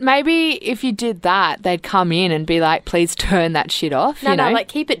 but maybe if you did that, they'd come in and be like, please turn that shit off, No, like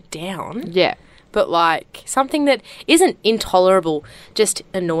keep it down. Yeah. But like something that isn't intolerable, just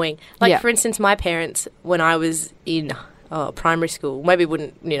annoying. Like Yeah. for instance, my parents, when I was in primary school, maybe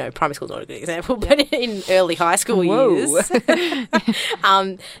wouldn't, primary school's not a good example, but in early high school Whoa. years,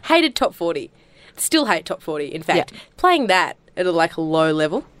 hated Top 40. Still hate Top 40. In fact, Yeah. playing that at a low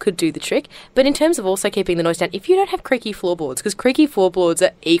level could do the trick. But in terms of also keeping the noise down, if you don't have creaky floorboards, because creaky floorboards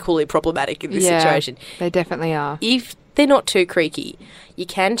are equally problematic in this situation. They definitely are. If they're not too creaky, you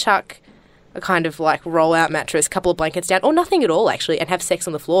can chuck a kind of like roll-out mattress, couple of blankets down, or nothing at all actually, and have sex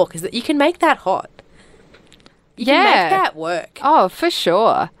on the floor, because you can make that hot. You can Yeah. make that work. Oh, for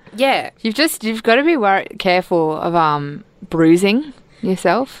sure. Yeah. You've got to be careful of bruising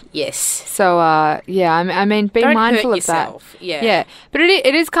yourself. Yes. So, yeah, I mean, be Don't mindful hurt of that. yourself. Yeah. Yeah, but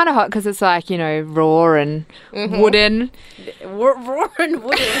it is kind of hot because it's like, raw and wooden. Raw and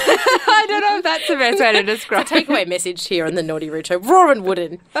wooden. I don't know if that's the best way to describe it. Takeaway message here on the Naughty Ruto. Raw and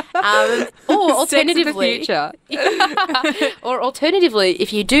wooden. Or alternatively, Sex of the future. or alternatively,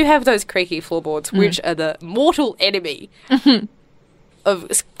 if you do have those creaky floorboards, which are the mortal enemy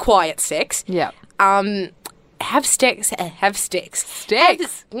of quiet sex, Yeah. have sex. Have sex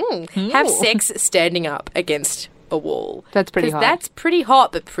standing up against a wall. That's pretty 'Cause hot. That's pretty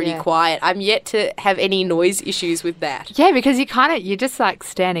hot, but pretty Yeah. quiet. I'm yet to have any noise issues with that. Yeah, because you're just like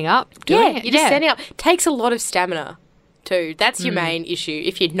standing up doing it. You're just standing up. Takes a lot of stamina too. That's your main issue.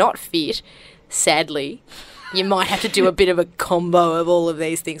 If you're not fit, sadly, you might have to do a bit of a combo of all of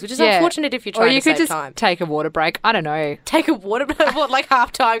these things, which is unfortunate if you're Or trying you to could save just time. take a water break. I don't know. Take a water, like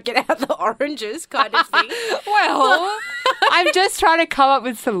half time, get out the oranges kind of thing. Well, I'm just trying to come up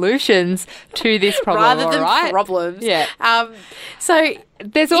with solutions to this problem. Rather than all right? problems. Yeah. So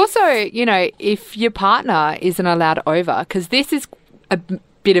There's also, if your partner isn't allowed over, because this is a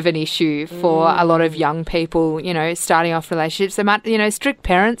bit of an issue for a lot of young people, starting off relationships. They might, strict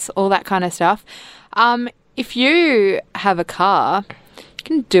parents, all that kind of stuff. If you have a car, you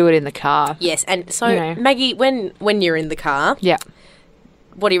can do it in the car. yes, and so Maggie, when you're in the car, Yeah.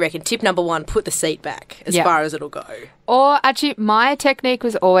 what do you reckon? Tip number 1, put the seat back as Yeah. far as it'll go. Or actually, my technique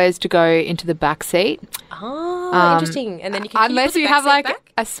was always to go into the back seat. Oh, interesting. And then you can Unless you have like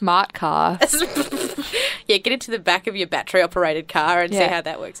a smart car. yeah, get into the back of your battery operated car and see Yeah. how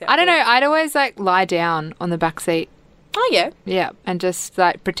that works out. I don't for know. you. I'd always like lie down on the back seat. Oh yeah. Yeah. And just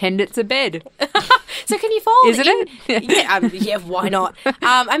like pretend it's a bed. So can you fold? Isn't it? Yeah. Why not?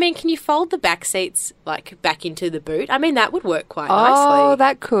 I mean, can you fold the back seats like back into the boot? I mean, that would work quite Oh, nicely.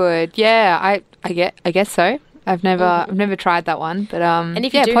 that could. Yeah. I guess so. I've never tried that one, but And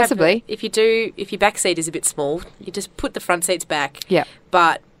if you yeah, do possibly. if your back seat is a bit small, you just put the front seats back. Yeah.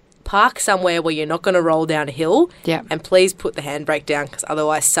 But park somewhere where you're not going to roll down a hill. Yeah. And please put the handbrake down because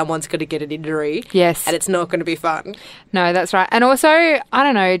otherwise someone's going to get an injury. Yes. And it's not going to be fun. No, that's right. And also, I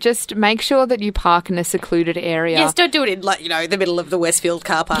don't know, just make sure that you park in a secluded area. Yes, don't do it in, like, the middle of the Westfield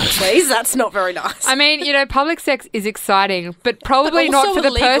car park, please. That's not very nice. I mean, public sex is exciting, but probably But not also for the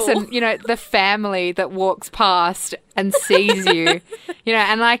illegal. person, the family that walks past and sees you.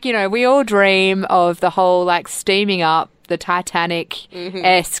 And we all dream of the whole, steaming up the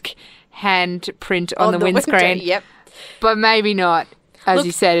Titanic-esque handprint on the windscreen. window, yep. But maybe not, as Look-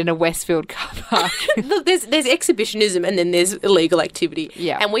 you said, in a Westfield car park. Look, there's exhibitionism and then there's illegal activity.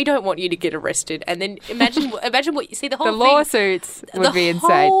 Yeah. And we don't want you to get arrested. And then imagine what you see the whole The thing. lawsuits would be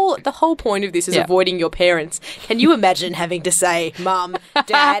insane. The whole point of this is Yeah. avoiding your parents. Can you imagine having to say, Mum,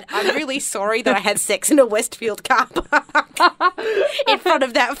 Dad, I'm really sorry that I had sex in a Westfield car park in front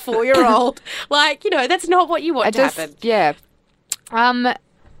of that 4-year-old? That's not what you want to happen. Yeah.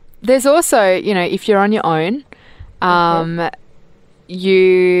 There's also, if you're on your own,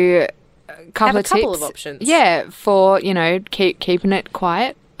 you Have a tips. couple of options. Yeah, for keeping it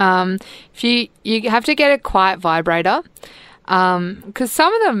quiet. If you have to get a quiet vibrator, because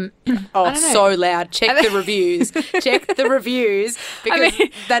some of them. Oh, I don't know. so loud. Check the reviews. Check the reviews because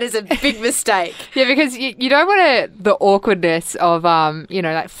that is a big mistake. Yeah, because you don't want the awkwardness of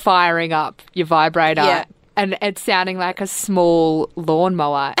firing up your vibrator. Yeah. And it's sounding like a small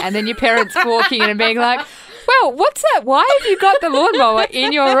lawnmower, and then your parents walking in and being like, "Well, what's that? Why have you got the lawnmower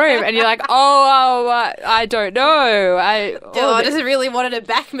in your room?" And you're like, I don't know. I just really wanted a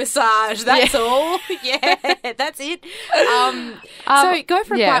back massage. That's all. Yeah, that's it. So go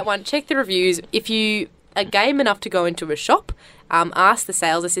for a quiet one. Check the reviews. If you are game enough to go into a shop, ask the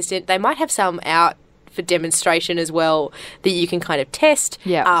sales assistant. They might have some out for demonstration as well that you can kind of test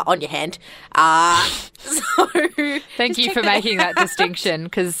on your hand. Thank you for making that distinction,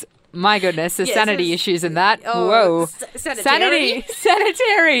 because my goodness, there's Yes, sanity there's- issues in that. Oh, Whoa. sanitary.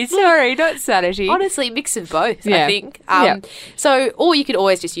 Sanitary. Sorry, not sanity. Honestly, mix of both, Yeah. I think. Yeah. So, or you could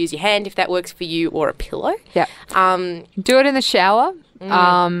always just use your hand if that works for you, or a pillow. Yeah. Do it in the shower.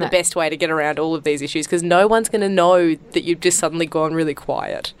 The best way to get around all of these issues, because no one's going to know that you've just suddenly gone really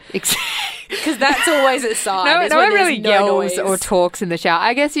quiet. Because that's always a sign. No is one when there's really no yells noise. or talks in the shower.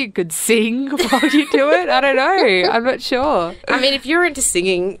 I guess you could sing while you do it. I don't know. I'm not sure. I mean, if you're into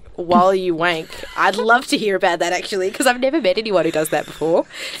singing while you wank, I'd love to hear about that, actually, because I've never met anyone who does that before.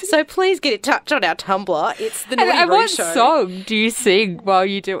 So please get in touch on our Tumblr. It's the Naughty And Rude what Show. song do you sing while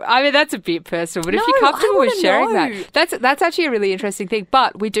you do it? I mean, that's a bit personal, but if No, you're I comfortable with wanna sharing know. that's actually a really interesting thing.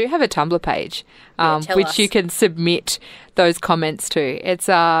 But we do have a Tumblr page, tell which us. you can submit those comments to. It's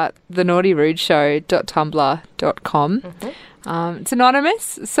thenaughtyrudeshow.tumblr.com. It's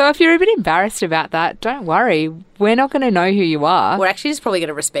anonymous, so if you're a bit embarrassed about that, don't worry. We're not going to know who you are. We're actually just probably going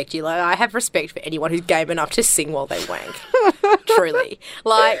to respect you. Like, I have respect for anyone who's game enough to sing while they wank. Truly.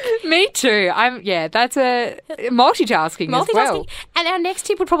 Me too. That's a multitasking as well. And our next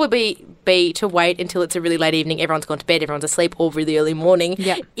tip would probably be to wait until it's a really late evening, everyone's gone to bed, everyone's asleep, or really early morning.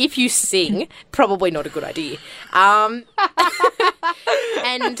 Yeah. If you sing, probably not a good idea. And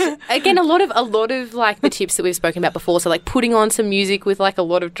again, a lot of the tips that we've spoken about before, so putting on some music with a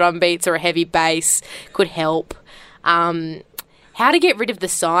lot of drum beats or a heavy bass could help. How to get rid of the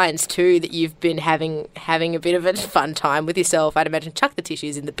signs too that you've been having a bit of a fun time with yourself. I'd imagine chuck the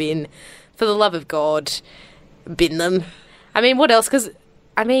tissues in the bin. For the love of God, bin them. I mean, what else? Because,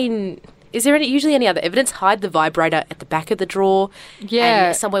 is there usually any other evidence? Hide the vibrator at the back of the drawer. Yeah.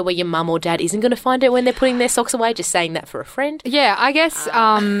 And somewhere where your mum or dad isn't going to find it when they're putting their socks away. Just saying that for a friend. Yeah, I guess.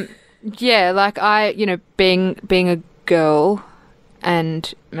 Being a girl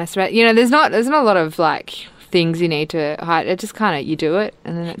and masturbate. There's not a lot of things you need to hide. It just kind of you do it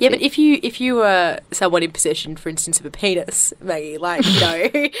and then that's But if you were someone in possession, for instance, of a penis, Maggie,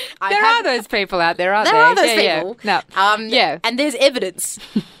 there are those people out there, aren't there? There are those Yeah, people. Yeah. No. And there's evidence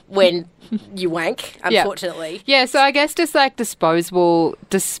when you wank, unfortunately. Yeah, so I guess just disposal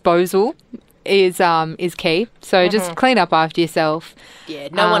is key. So just clean up after yourself. Yeah,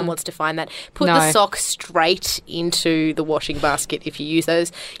 no one wants to find that. Put no. the sock straight into the washing basket if you use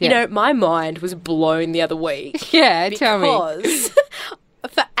those. Yeah. My mind was blown the other week. Yeah, tell me. Because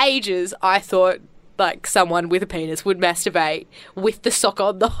for ages I thought someone with a penis would masturbate with the sock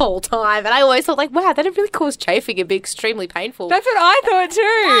on the whole time. And I always thought wow, that'd really cause chafing and be extremely painful. That's what I thought too.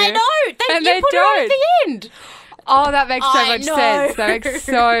 I know. And you they put it on at don't. the end. Oh, that makes so I much know. sense. That makes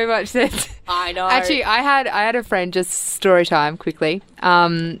so much sense. I know. Actually, I had a friend, just story time quickly.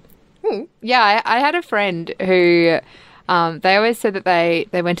 Yeah, I had a friend who they always said that they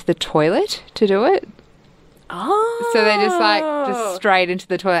went to the toilet to do it. Oh. So they just straight into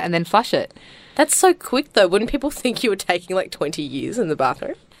the toilet and then flush it. That's so quick, though. Wouldn't people think you were taking like 20 years in the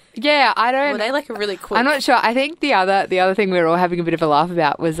bathroom? Yeah, I don't. Were they like a really quick? I'm not sure. I think the other thing we were all having a bit of a laugh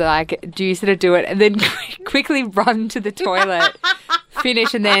about was like, do you sort of do it and then quickly run to the toilet,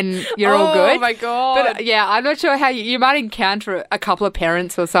 finish, and then you're all good? Oh my God. But yeah, I'm not sure how you might encounter a couple of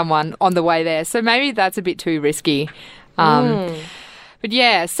parents or someone on the way there, so maybe that's a bit too risky. But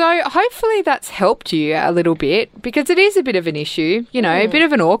yeah, so hopefully that's helped you a little bit, because it is a bit of an issue, you know, a bit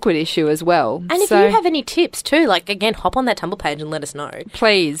of an awkward issue as well. And if you have any tips too, like, again, hop on that Tumblr page and let us know.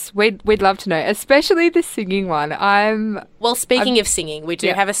 Please, we'd love to know, especially the singing one. Well, speaking of singing, we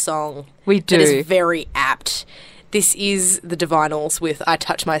do have a song We do. that is very apt. This is the Divinals with I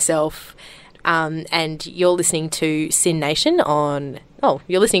Touch Myself. And you're listening to Sin Nation on... Oh,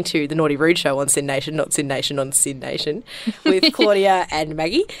 you're listening to The Naughty Rude Show on Sin Nation, not Sin Nation on Sin Nation, with Claudia and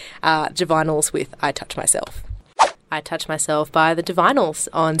Maggie. Divinals with I Touch Myself. I Touch Myself by the Divinals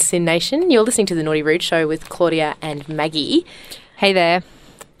on Sin Nation. You're listening to The Naughty Rude Show with Claudia and Maggie. Hey there.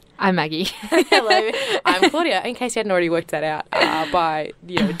 I'm Maggie. Hello, I'm Claudia. In case you hadn't already worked that out by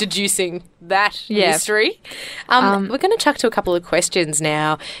deducing that mystery. We're going to chuck to a couple of questions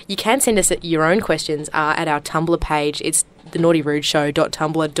now. You can send us your own questions at our Tumblr page. It's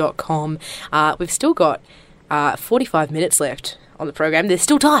thenaughtyrudeShow.tumblr.com. We've still got 45 minutes left on the program. There's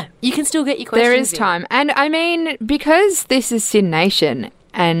still time. You can still get your questions There is time. And I mean, because this is Sin Nation,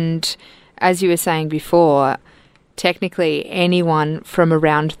 and as you were saying before, technically anyone from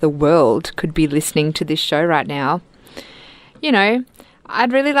around the world could be listening to this show right now. You know,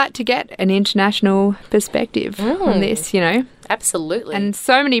 I'd really like to get an international perspective on this, you know. Absolutely. And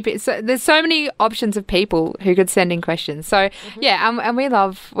there's so many options of people who could send in questions. So, yeah, and we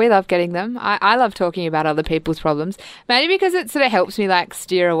love getting them. I love talking about other people's problems. Maybe because it sort of helps me like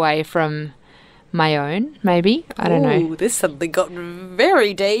steer away from my own, maybe. I don't know. This suddenly got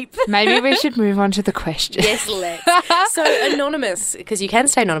very deep. Maybe we should move on to the question. Yes, let's. So, Anonymous, because you can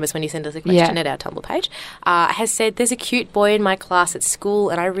stay anonymous when you send us a question at our Tumblr page, has said, there's a cute boy in my class at school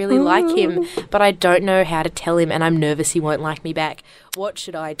and I really like him, but I don't know how to tell him and I'm nervous he won't like me back. What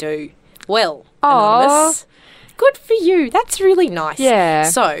should I do? Well, Anonymous, good for you. That's really nice. Yeah.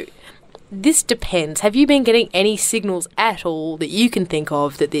 So, this depends. Have you been getting any signals at all that you can think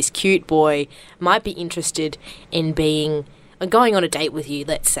of that this cute boy might be interested in going on a date with you,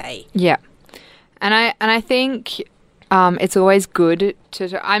 let's say? Yeah. And I think it's always good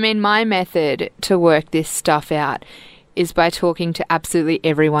I mean, my method to work this stuff out is by talking to absolutely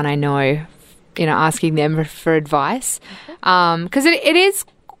everyone I know, you know, asking them for advice. Because it is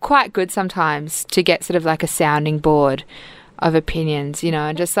quite good sometimes to get sort of like a sounding board of opinions, you know,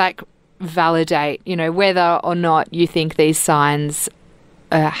 and just like validate, you know, whether or not you think these signs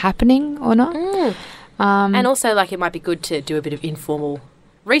are happening or not. And also, like, it might be good to do a bit of informal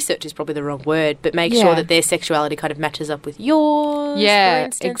research is probably the wrong word, but make sure that their sexuality kind of matches up with yours, for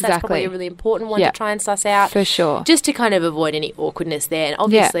instance. That's probably a really important one to try and suss out. For sure. Just to kind of avoid any awkwardness there. And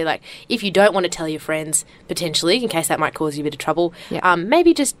obviously, like, if you don't want to tell your friends, potentially, in case that might cause you a bit of trouble,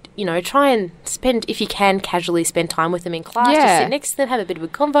 maybe just, you know, try and spend, if you can, casually spend time with them in class. Just sit next to them, have a bit of a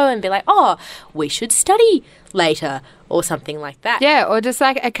convo and be like, oh, we should study later or something like that. Yeah, or just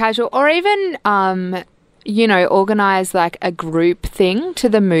like a casual, or even you know, organise like a group thing to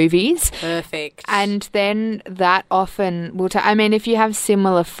the movies. Perfect. And then that often will I mean, if you have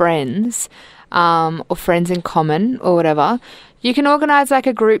similar friends or friends in common or whatever, you can organise like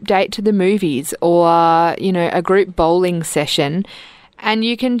a group date to the movies or, you know, a group bowling session, and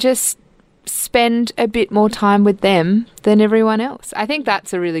you can just spend a bit more time with them than everyone else. I think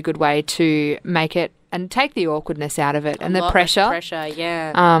that's a really good way to make it and take the awkwardness out of it and the pressure.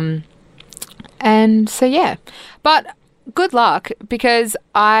 And so, yeah, but good luck, because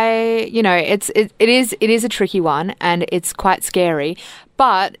you know, it is a tricky one and it's quite scary,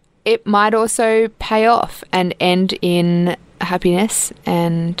 but it might also pay off and end in happiness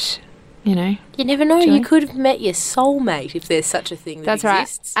and, you know. You never know. You could have met your soulmate if there's such a thing that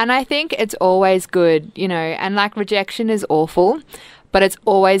exists. Right. And I think it's always good, you know, and like rejection is awful, but it's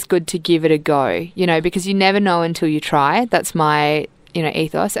always good to give it a go, you know, because you never know until you try. That's my, you know,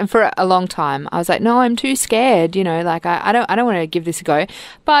 ethos. And for a long time I was like, no, I'm too scared, you know, like I don't want to give this a go.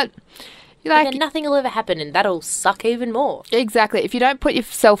 But like, then nothing will ever happen and that'll suck even more. Exactly. If you don't put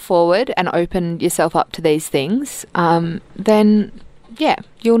yourself forward and open yourself up to these things, then yeah,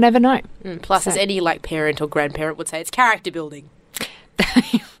 you'll never know. Plus, as any like parent or grandparent would say, it's character building.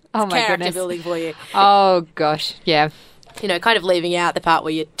 Oh my character goodness. building for you. Oh gosh, yeah. You know, kind of leaving out the part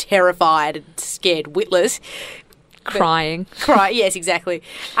where you're terrified and scared witless. Crying. Yes, exactly.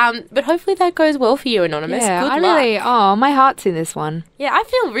 But hopefully that goes well for you, Anonymous. Yeah, Good I luck. really, my heart's in this one. Yeah, I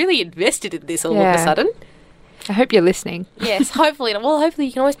feel really invested in this all of a Yeah. sudden. I hope you're listening. Yes, hopefully. Well, hopefully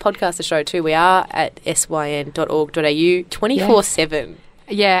you can always podcast the show too. We are at syn.org.au 24/7.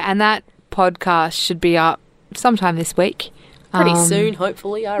 Yeah, and that podcast should be up sometime this week. Pretty soon,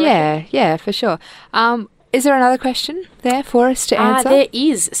 hopefully, I reckon. Yeah, for sure. Is there another question there for us to answer? There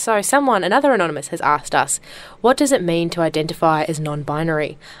is. So another Anonymous has asked us, what does it mean to identify as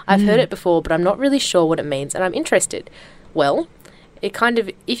non-binary? I've heard it before, but I'm not really sure what it means, and I'm interested. Well, it kind of,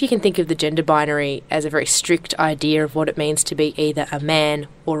 if you can think of the gender binary as a very strict idea of what it means to be either a man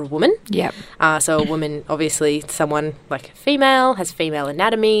or a woman. Yep. So a woman, obviously, someone like a female, has female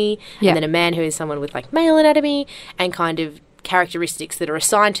anatomy, Yep. and then a man who is someone with like male anatomy, and kind of characteristics that are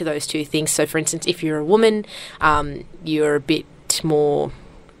assigned to those two things. So, for instance, if you're a woman, you're a bit more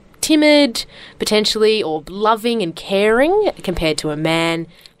timid, potentially, or loving and caring compared to a man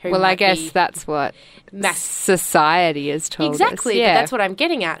who Well, I might guess be that's what society has told us. exactly. Yeah. But that's what I'm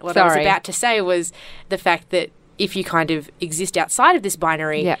getting at. What I was Sorry. about to say was the fact that if you kind of exist outside of this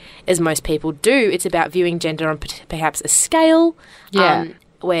binary, Yeah. as most people do, it's about viewing gender on perhaps a scale. Yeah.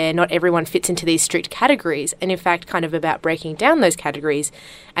 Where not everyone fits into these strict categories, and in fact kind of about breaking down those categories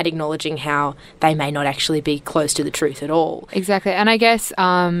and acknowledging how they may not actually be close to the truth at all. Exactly. And I guess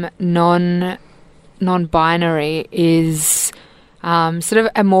non-binary is sort of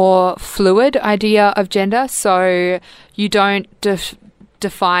a more fluid idea of gender. So you don't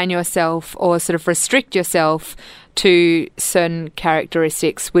define yourself or sort of restrict yourself to certain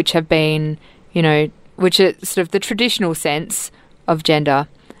characteristics which have been, which are sort of the traditional sense of gender.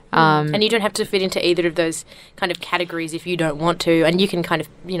 And you don't have to fit into either of those kind of categories if you don't want to, and you can kind of,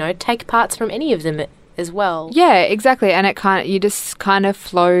 take parts from any of them as well. Yeah, exactly. And you just kind of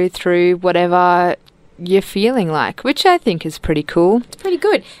flow through whatever you're feeling like, which I think is pretty cool. It's pretty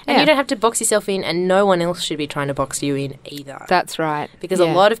good. And Yeah. you don't have to box yourself in, and no one else should be trying to box you in either. That's right. Because Yeah.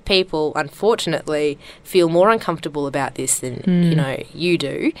 a lot of people, unfortunately, feel more uncomfortable about this than, you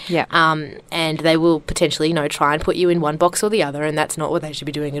do. Yeah. And they will potentially, try and put you in one box or the other, and that's not what they should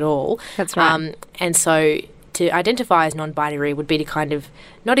be doing at all. That's right. And so to identify as non-binary would be to kind of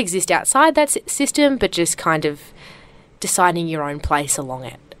not exist outside that system, but just kind of deciding your own place along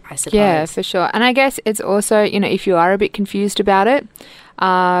it, I suppose. Yeah, for sure. And I guess it's also, if you are a bit confused about it,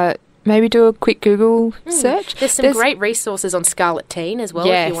 maybe do a quick Google search. There's some great resources on Scarlet Teen as well,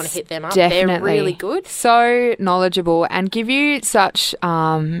 if you want to hit them up. Definitely. They're really good. So knowledgeable and give you such,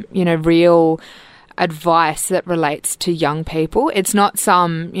 real advice that relates to young people. It's not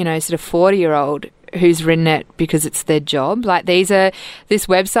some, sort of 40-year-old who's written it because it's their job. Like this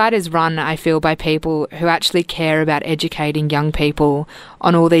website is run, I feel, by people who actually care about educating young people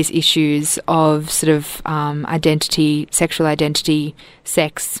on all these issues of sort of identity, sexual identity,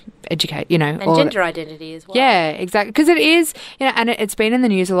 sex, And gender identity as well. Yeah, exactly. Because it is, and it's been in the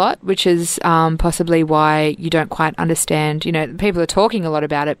news a lot, which is possibly why you don't quite understand. People are talking a lot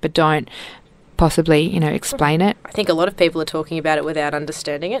about it, but don't possibly, explain it. I think a lot of people are talking about it without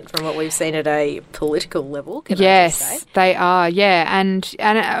understanding it from what we've seen at a political level, can I just Yes, say? they are, yeah. And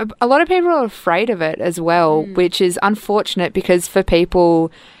a lot of people are afraid of it as well, which is unfortunate because for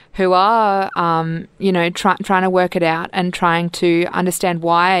people who are, trying to work it out and trying to understand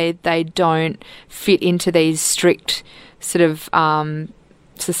why they don't fit into these strict sort of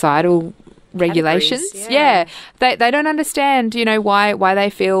societal regulations. yeah. They don't understand, why they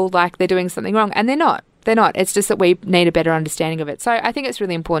feel like they're doing something wrong, and they're not. It's just that we need a better understanding of it. So I think it's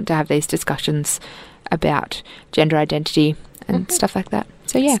really important to have these discussions about gender identity and stuff like that.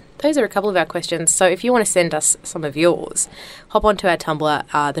 So yeah. Those are a couple of our questions. So if you want to send us some of yours, hop onto our Tumblr,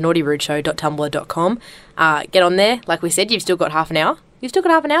 thenaughtyrude.tumblr.com. Get on there. Like we said, you've still got half an hour. You've still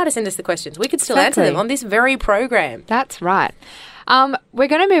got half an hour to send us the questions. We could still answer them on this very program. That's right. We're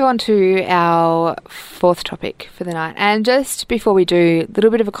going to move on to our fourth topic for the night. And just before we do, a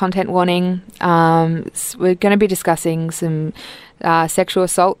little bit of a content warning. We're going to be discussing some sexual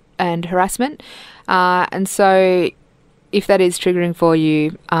assault and harassment. And so if that is triggering for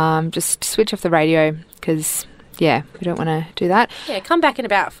you, just switch off the radio because, we don't want to do that. Yeah, come back in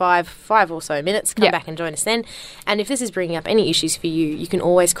about five or so minutes. Come Yeah. back and join us then. And if this is bringing up any issues for you, you can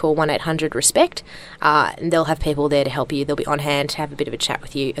always call 1-800-RESPECT, and they'll have people there to help you. They'll be on hand to have a bit of a chat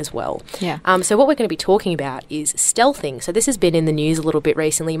with you as well. Yeah. So what we're going to be talking about is stealthing. So this has been in the news a little bit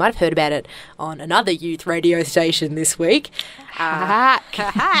recently. You might have heard about it on another youth radio station this week. Hack.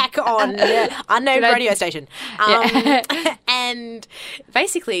 Hack on unnamed radio station. And And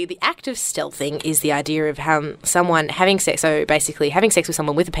basically, the act of stealthing is the idea of someone having sex. So basically, having sex with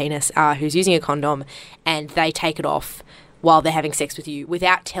someone with a penis who's using a condom, and they take it off while they're having sex with you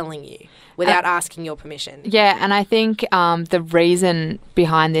without telling you, without asking your permission. Yeah, and I think the reason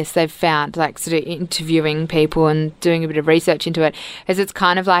behind this, they've found, like sort of interviewing people and doing a bit of research into it, is it's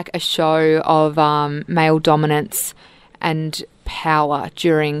kind of like a show of male dominance and power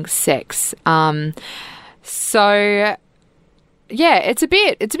during sex. So yeah, it's a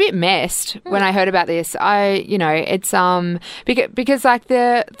bit messed when I heard about this. It's because like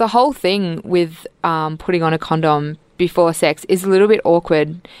the whole thing with putting on a condom before sex is a little bit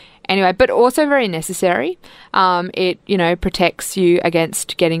awkward anyway, but also very necessary. It protects you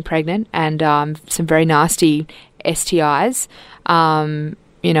against getting pregnant and some very nasty STIs, and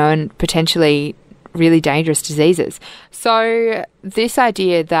potentially really dangerous diseases. So this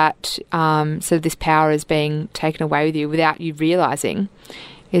idea that sort of this power is being taken away with you without you realising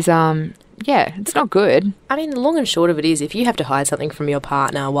is it's not good. I mean, the long and short of it is, if you have to hide something from your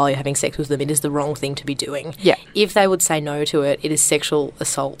partner while you're having sex with them, it is the wrong thing to be doing. Yeah. If they would say no to it, it is sexual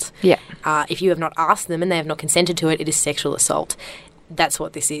assault. Yeah. If you have not asked them and they have not consented to it, it is sexual assault. That's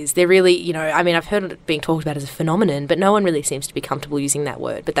what this is. They're really, I've heard it being talked about as a phenomenon, but no one really seems to be comfortable using that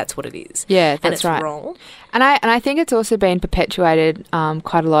word, but that's what it is. Yeah, and that's it's right. wrong. And I think it's also been perpetuated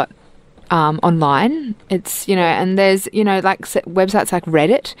quite a lot online. It's, and there's, like websites like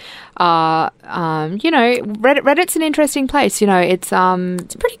Reddit. Reddit's an interesting place. It's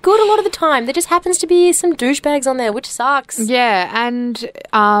pretty good a lot of the time. There just happens to be some douchebags on there, which sucks. Yeah, and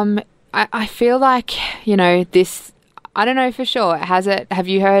I feel like, this, I don't know for sure. Have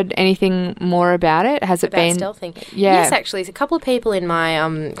you heard anything more about it? Has it been stealthing? Yeah. Yes, actually. A couple of people in my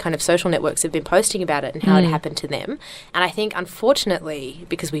kind of social networks have been posting about it and how it happened to them. And I think, unfortunately,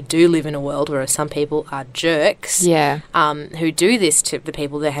 because we do live in a world where some people are jerks, who do this to the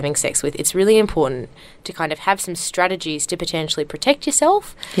people they're having sex with, it's really important to kind of have some strategies to potentially protect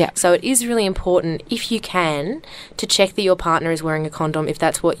yourself. Yeah. So it is really important, if you can, to check that your partner is wearing a condom if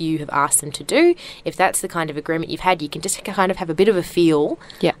that's what you have asked them to do. If that's the kind of agreement you've had, you can just kind of have a bit of a feel,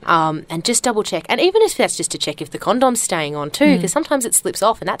 and just double check. And even if that's just to check if the condom's staying on too, because sometimes it slips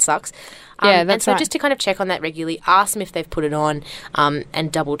off and that sucks. That's right. right. Just to kind of check on that regularly, ask them if they've put it on,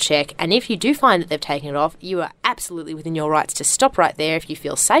 and double check. And if you do find that they've taken it off, you are absolutely within your rights to stop right there if you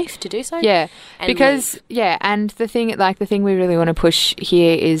feel safe to do so. Yeah, and because leave. And the thing we really want to push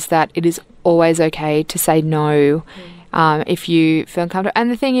here is that it is always okay to say no. If you feel uncomfortable.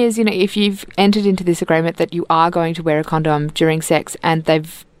 And the thing is, if you've entered into this agreement that you are going to wear a condom during sex and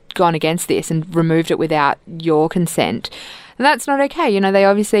they've gone against this and removed it without your consent, then that's not okay. They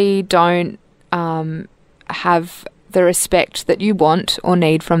obviously don't have the respect that you want or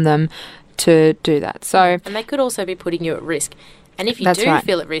need from them to do that. So, and they could also be putting you at risk. And if you That's do right.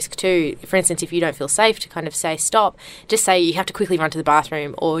 feel at risk too, for instance, if you don't feel safe to kind of say stop, just say you have to quickly run to the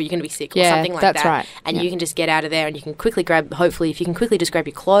bathroom or you're going to be sick or something like that's that. right. And Yeah. you can just get out of there and you can quickly grab, hopefully, if you can quickly just grab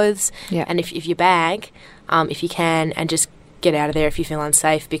your clothes and if your bag, if you can, and just get out of there if you feel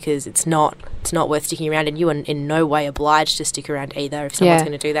unsafe, because it's not worth sticking around, and you are in no way obliged to stick around either if someone's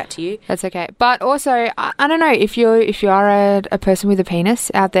going to do that to you. That's okay. But also, I don't know, if you are a person with a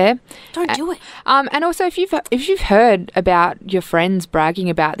penis out there, Don't do it. and also if you've heard about your friends bragging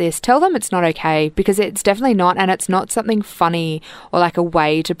about this, tell them it's not okay, because it's definitely not, and it's not something funny or like a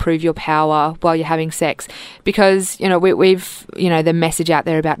way to prove your power while you're having sex, because we've the message out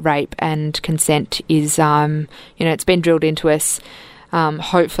there about rape and consent is it's been drilled into us.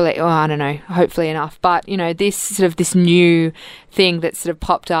 Hopefully enough. But, this new thing that's sort of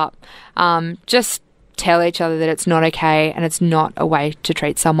popped up, just tell each other that it's not okay and it's not a way to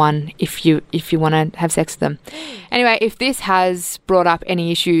treat someone if you want to have sex with them. Anyway, if this has brought up any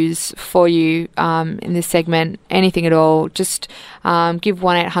issues for you in this segment, anything at all, just give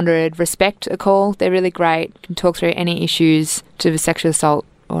 1-800-RESPECT a call. They're really great. You can talk through any issues to sexual assault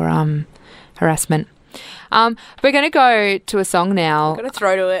or harassment. We're going to go to a song now. I'm going to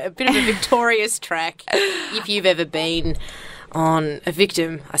throw to a bit of a victorious track. If you've ever been on a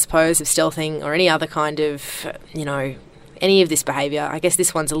victim, I suppose, of stealthing or any other kind of, any of this behaviour, I guess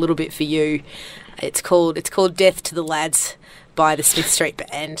this one's a little bit for you. It's called Death to the Lads by the Smith Street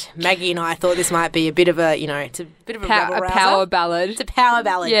Band. Maggie and I thought this might be a bit of a, it's a bit of a rebel-rouser. Power ballad. It's a power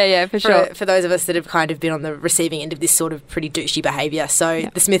ballad. Yeah, for sure. For those of us that have kind of been on the receiving end of this sort of pretty douchey behaviour. So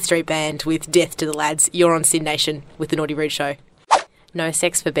the Smith Street Band with Death to the Lads. You're on Sin Nation with the Naughty Rude Show. No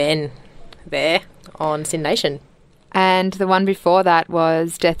Sex for Ben there on Sin Nation. And the one before that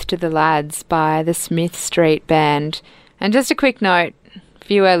was Death to the Lads by the Smith Street Band. And just a quick note,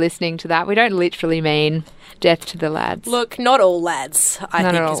 if you were listening to that, we don't literally mean Death to the lads. Look, not all lads, I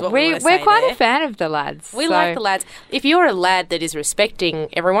Not think at all. is what we're We're quite there. a fan of the lads. We so- like the lads. If you're a lad that is respecting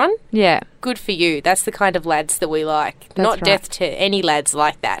everyone, Yeah. good for you. That's the kind of lads that we like. Not right. death to any lads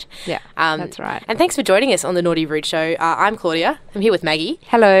like that. Yeah, that's right. And thanks for joining us on the Naughty Rude Show. I'm Claudia. I'm here with Maggie.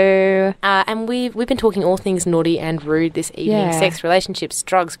 Hello. And we've been talking all things naughty and rude this evening. Yeah. Sex, relationships,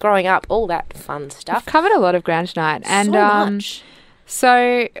 drugs, growing up, all that fun stuff. Covered a lot of ground tonight. And so much.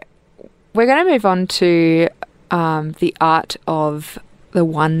 So we're going to move on to the art of the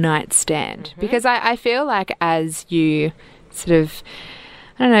one night stand, because I feel like as you sort of,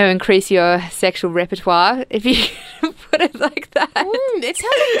 I don't know, increase your sexual repertoire, if you put it like that. It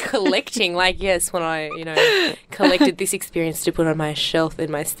sounds like collecting. Like, yes, when I, collected this experience to put on my shelf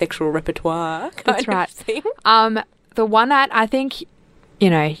in my sexual repertoire. That's right. Thing. The one night, I think,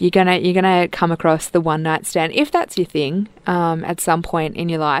 you're gonna come across the one night stand if that's your thing at some point in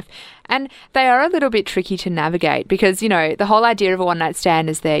your life, and they are a little bit tricky to navigate because the whole idea of a one night stand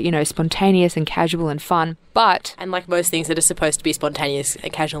is they're spontaneous and casual and fun, but And like most things that are supposed to be spontaneous,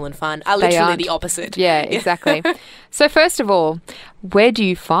 casual, and fun, are They literally aren't. the opposite. yeah, exactly. So first of all, where do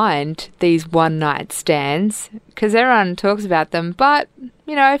you find these one night stands? Because everyone talks about them, but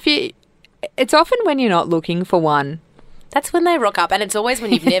it's often when you're not looking for one. That's when they rock up, and it's always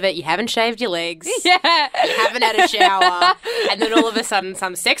when you haven't shaved your legs, Yeah. you haven't had a shower, and then all of a sudden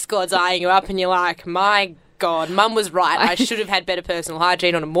some sex god's eyeing you up, and you're like, my God, Mum was right. I should have had better personal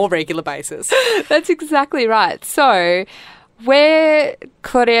hygiene on a more regular basis. That's exactly right. So,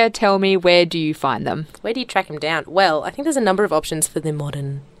 Claudia, tell me, where do you find them? Where do you track them down? Well, I think there's a number of options for the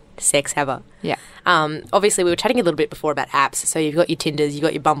modern sex haver. Yeah. Obviously, we were chatting a little bit before about apps. So you've got your Tinders, you've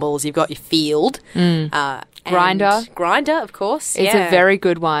got your Bumbles, you've got your Field. Grindr. Grindr, of course. It's a very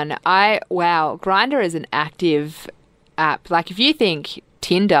good one. Grindr is an active app. Like, if you think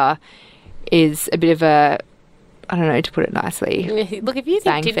Tinder is a bit of a, I don't know to put it nicely. Look, if you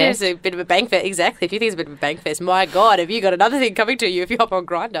Bang think Tinder is a bit of a bang fest, exactly. If you think it's a bit of a bang fest, my God, have you got another thing coming to you if you hop on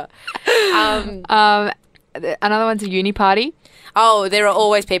Grindr? Another one's a uni party. Oh, there are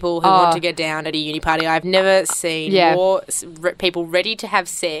always people who want to get down at a uni party. I've never seen Yeah. more people ready to have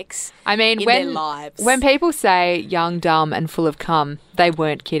sex. I mean, in when their lives. when people say young, dumb, and full of cum, they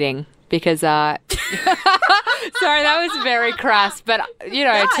weren't kidding. Because, sorry, that was very crass, but,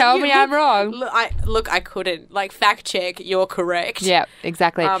 tell me I'm wrong. Look, I couldn't. Like, fact check, you're correct. Yeah,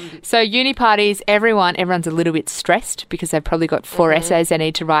 exactly. So uni parties, everyone's a little bit stressed because they've probably got 4 essays they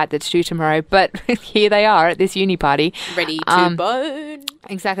need to write that's due tomorrow. But here they are at this uni party. Ready to bone.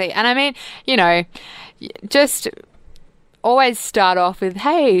 Exactly. And I mean, just always start off with,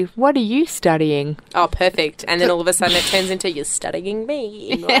 hey, what are you studying? Oh, perfect. And then all of a sudden it turns into you're studying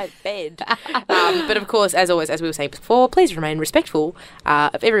me in my bed. But of course, as always, as we were saying before, please remain respectful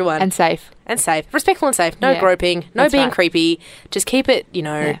of everyone. And safe. And safe. Respectful and safe. No Yeah. groping. No That's being right. creepy. Just keep it,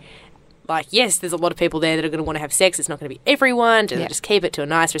 Yeah. like, yes, there's a lot of people there that are going to want to have sex. It's not going to be everyone. Yeah. Just keep it to a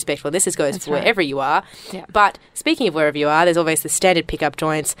nice, respectful. This goes That's for right. wherever you are. Yeah. But speaking of wherever you are, there's always the standard pickup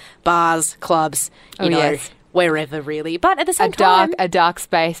joints, bars, clubs, Yes. wherever really. But at the A same time, dark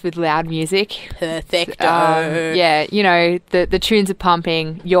space with loud music. perfecto. Yeah, the tunes are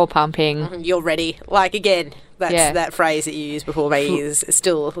pumping, you're pumping. You're ready. Like, again, that's Yeah. that phrase that you used before, Maggie, is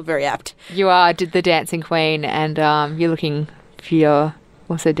still very apt. You are the dancing queen, and you're looking for your,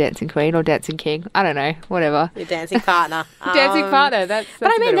 what's a dancing queen or dancing king? I don't know, whatever. Your dancing partner. Dancing partner, that's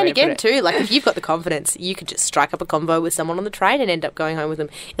But I a mean, better then way to put again, it. too, like, if you've got the confidence, you could just strike up a convo with someone on the train and end up going home with them,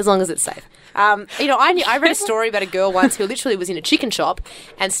 as long as it's safe. I read a story about a girl once who literally was in a chicken shop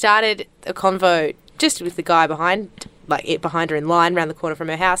and started a convo just with the guy behind her in line around the corner from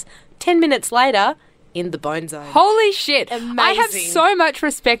her house. 10 minutes later, in the bone zone. Holy shit. I have Amazing. so much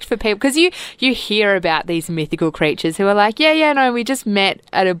respect for people because you hear about these mythical creatures who are like, no, we just met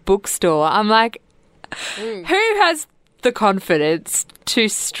at a bookstore. I'm like, who has the confidence to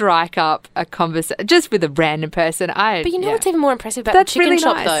strike up a conversation just with a random person? But you know what's even more impressive about That's the chicken really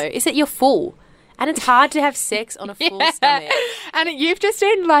shop, nice. though, is that you're full. And it's hard to have sex on a full stomach. And you've just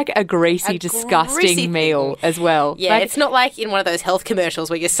eaten like a greasy, disgusting greasy meal as well. Yeah, Like, it's not like in one of those health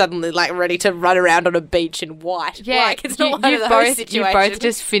commercials where you're suddenly like ready to run around on a beach in white. yeah, Like, it's not one of those situations. You've both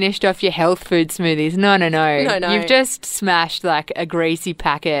just finished off your health food smoothies. No. No. You've just smashed like a greasy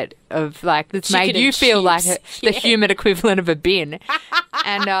packet of like that's Chicken made and you feel like chips. the Yeah. human equivalent of a bin,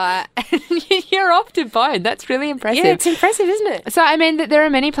 and you're off to bone. That's really impressive. Yeah, it's impressive, isn't it? So, I mean, there are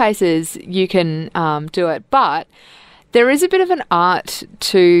many places you can do it, but there is a bit of an art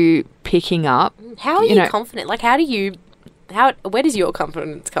to picking up. How are you confident? Like, where does your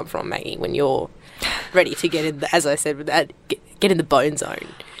confidence come from, Maggie, when you're ready to get in, as I said, with that, get in the bone zone?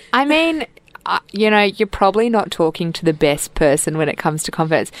 I mean, you're probably not talking to the best person when it comes to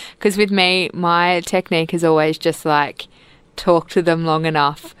confidence. Because with me, my technique is always just like talk to them long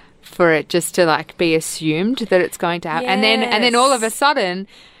enough for it just to like be assumed that it's going to happen, and then all of a sudden,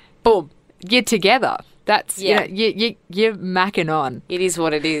 boom, you're together. That's you're macking on. It is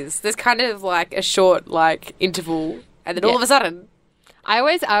what it is. There's kind of like a short like interval, and then all of a sudden, I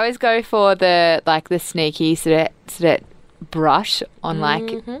always go for the sneaky sort of brush on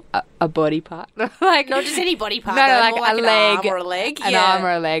like a body part, like not just any body part. No, though, like more a leg an arm or a leg, an arm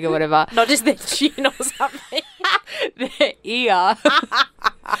or a leg or whatever. Not just their chin or something. Their ear.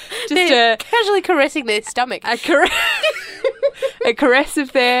 They're casually caressing their stomach. A caress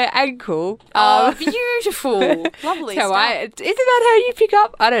of their ankle. Oh, beautiful. Lovely stuff. Isn't that how you pick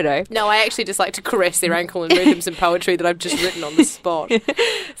up? I don't know. No, I actually just like to caress their ankle and read them some poetry that I've just written on the spot.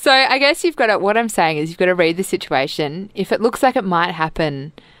 So I guess what I'm saying is you've got to read the situation. If it looks like it might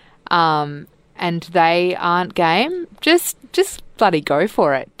happen and they aren't game, just bloody go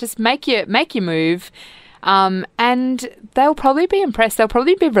for it. Just make your move. And they'll probably be impressed. They'll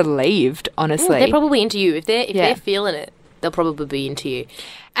probably be relieved, honestly. They're probably into you. If they're feeling it, they'll probably be into you.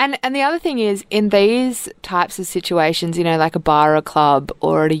 And the other thing is, in these types of situations, like a bar or a club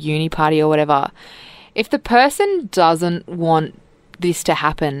or at a uni party or whatever, if the person doesn't want this to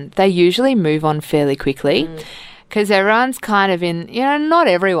happen, they usually move on fairly quickly because everyone's kind of in, not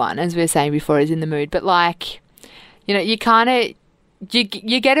everyone, as we were saying before, is in the mood, but like, you kind of...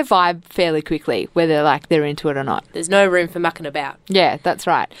 You get a vibe fairly quickly whether like they're into it or not. There's no room for mucking about. Yeah, that's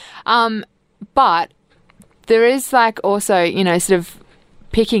right. But there is like also, sort of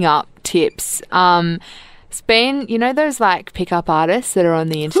picking up tips. It's been, those like pickup artists that are on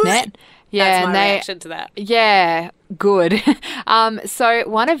the internet. Yeah, that's my reaction to that. Yeah, good. So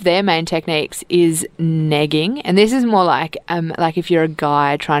one of their main techniques is negging, and this is more like if you're a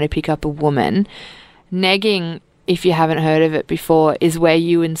guy trying to pick up a woman, negging, if you haven't heard of it before, is where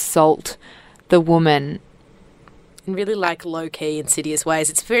you insult the woman in really like low-key, insidious ways.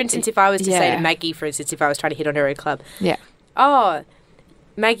 It's, for instance, if I was to say to Maggie, for instance, if I was trying to hit on her at a club, oh,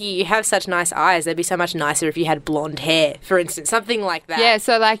 Maggie, you have such nice eyes. They'd be so much nicer if you had blonde hair, for instance, something like that. Yeah,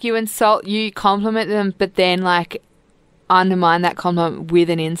 so like you compliment them, but then like undermine that compliment with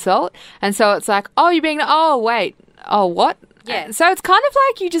an insult. And so it's like, wait, what? Yeah. So it's kind of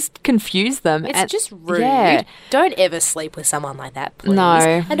like you just confuse them. It's just rude. Yeah. Don't ever sleep with someone like that, please. No.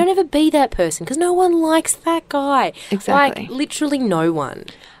 And don't ever be that person because no one likes that guy. Exactly. Like, literally no one.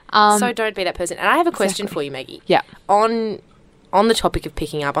 So don't be that person. And I have a question for you, Maggie. Yeah. On the topic of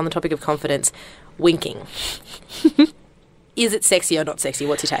picking up, on the topic of confidence, winking. Is it sexy or not sexy?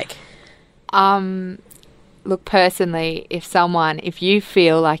 What's your take? Look, personally, if you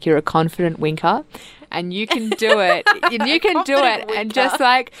feel like you're a confident winker and you can do it, and just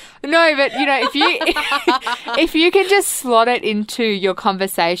like, no, but if you can just slot it into your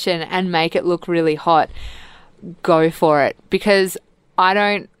conversation and make it look really hot, go for it. Because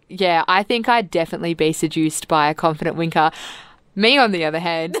I think I'd definitely be seduced by a confident winker. Me, on the other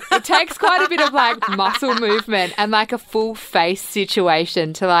hand, it takes quite a bit of like muscle movement and like a full face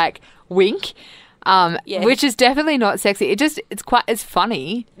situation to like wink. Which is definitely not sexy. It's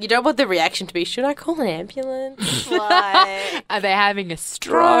funny. You don't want the reaction to be, should I call an ambulance? Like, are they having a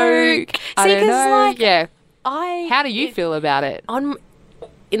stroke? I don't know. How do you feel about it?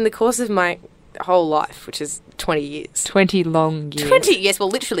 In the course of my whole life, which is 20 years. 20 long years. 20, yes, well,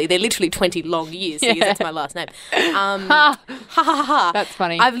 they're literally 20 long years, because that's my last name. Ha ha ha. That's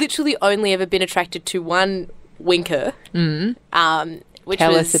funny. I've literally only ever been attracted to one winker.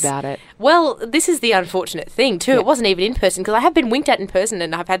 Tell us about it. Well, this is the unfortunate thing too. It wasn't even in person because I have been winked at in person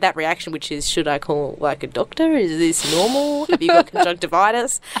and I've had that reaction, which is, should I call like a doctor? Is this normal? Have you got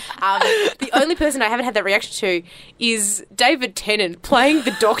conjunctivitis? The only person I haven't had that reaction to is David Tennant playing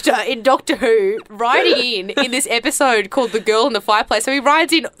the Doctor in Doctor Who, riding in this episode called The Girl in the Fireplace. So he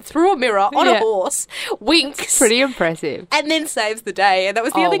rides in through a mirror on a horse, winks. It's pretty impressive. And then saves the day. And that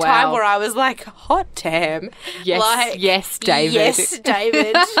was the only time where I was like, hot damn. Yes, David. Yes,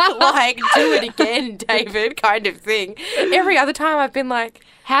 David. Like, do it again, David, kind of thing. Every other time I've been like,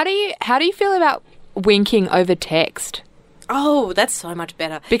 how do you feel about winking over text? Oh, that's so much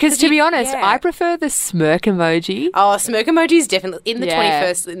better. Because to be honest, I prefer the smirk emoji. Oh, smirk emoji is definitely in the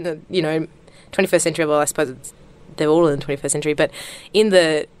 21st century. Well, I suppose they're all in the 21st century, but in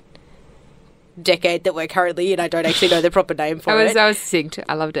the decade that we're currently in. I don't actually know the proper name for it. I was synced.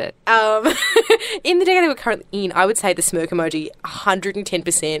 I loved it. In the decade that we're currently in, I would say the smirk emoji,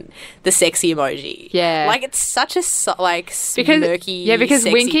 110% the sexy emoji. Yeah. Like, it's such a, Because smirky, because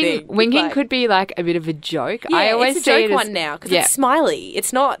sexy winking thing. could be like a bit of a joke. Yeah, I always it's a see joke it as, one now because it's smiley.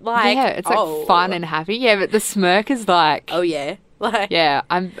 It's not like, it's like fun and happy. Yeah, but the smirk is like, oh yeah. Like, yeah,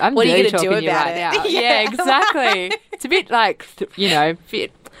 I'm what are you really gonna do talking to you about right it? now. Yeah. Yeah, exactly. It's a bit like,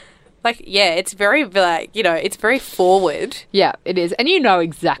 bit. like, yeah, it's very, like, it's very forward. Yeah, it is. And you know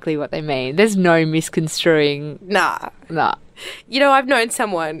exactly what they mean. There's no misconstruing. Nah. I've known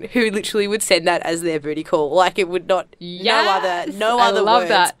someone who literally would send that as their booty call. Like, it would not, Yes! no I other love words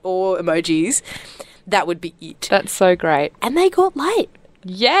that. or emojis. That would be it. That's so great. And they got late.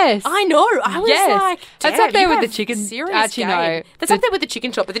 Yes. I know. I was Yes. like, That's damn, up there you with have the chicken- serious actually, game. no. That's up there with the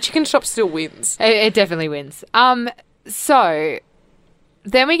chicken shop, but the chicken shop still wins. It definitely wins. So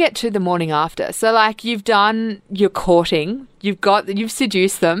then we get to the morning after. So like you've done your courting, you've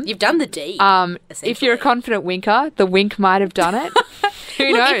seduced them. You've done the deed. If you're a confident winker, the wink might have done it. Who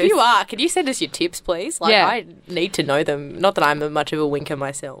Look, knows? if you are, can you send us your tips, please? Like, Yeah. I need to know them. Not that I'm much of a winker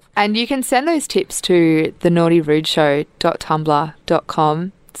myself. And you can send those tips to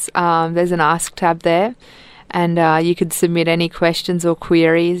thenaughtyrudeshow.tumblr.com. There's an ask tab there. And you could submit any questions or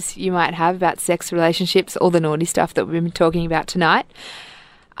queries you might have about sex, relationships, all the naughty stuff that we've been talking about tonight.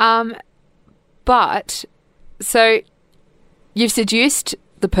 But, so you've seduced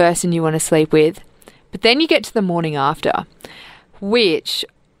the person you want to sleep with, but then you get to the morning after, which,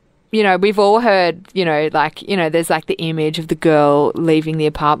 we've all heard, there's like the image of the girl leaving the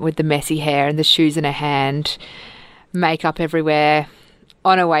apartment with the messy hair and the shoes in her hand, makeup everywhere,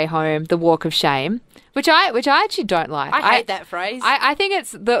 on her way home, the walk of shame, which I actually don't like. I hate that phrase. I think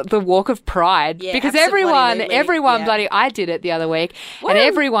it's the walk of pride, Yeah, because absolutely. everyone Yeah. I did it the other week, and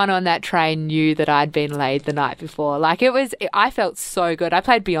everyone on that train knew that I'd been laid the night before. Like I felt so good. I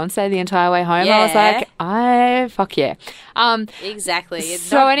played Beyonce the entire way home. I was Yeah. like, fuck yeah. Exactly. It's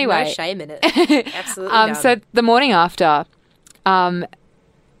So anyway. no shame in it. Absolutely none. So the morning after,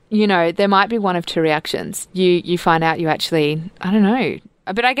 there might be one of two reactions. You find out you actually, I don't know.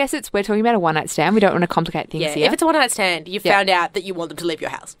 But I guess we're talking about a one-night stand. We don't want to complicate things yeah, here. if it's a one-night stand, you Yeah. found out that you want them to leave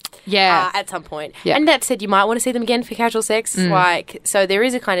your house. Yeah. At some point. Yeah. And that said, you might want to see them again for casual sex. So there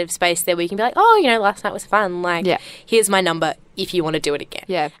is a kind of space there where you can be like, oh, last night was fun. Like, Yeah. here's my number if you want to do it again.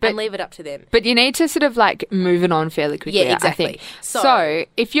 Yeah, and leave it up to them. But you need to sort of like move it on fairly quickly. Yeah, exactly. I think. So- So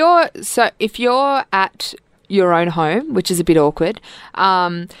if you're at your own home, which is a bit awkward,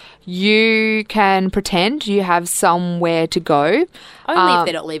 you can pretend you have somewhere to go. Only if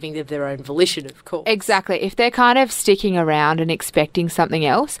they're not leaving of their own volition, of course. Exactly. If they're kind of sticking around and expecting something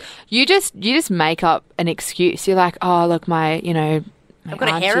else, you just make up an excuse. You're like, oh, look, my I've got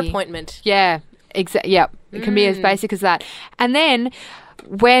a hair auntie- appointment. Yeah, Yep. It can be as basic as that. And then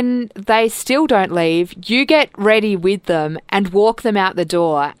when they still don't leave, you get ready with them and walk them out the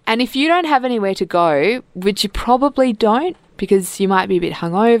door. And if you don't have anywhere to go, which you probably don't, because you might be a bit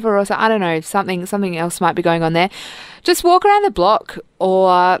hungover or so, I don't know, something else might be going on there, just walk around the block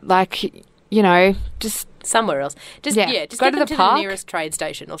or just Somewhere else. Just Yeah. just Go get to them the to park. the nearest train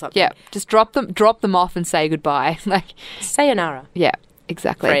station or something. yeah, just drop them off and say goodbye. Like, Sayonara, yeah,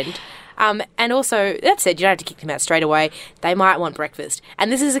 exactly. friend. And also, that said, you don't have to kick them out straight away. They might want breakfast.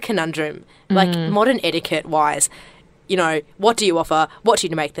 And this is a conundrum, like modern etiquette-wise. What do you offer? What do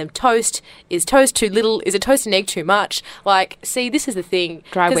you make them? Toast? Is toast too little? Is a toast and egg too much? Like, see, this is the thing.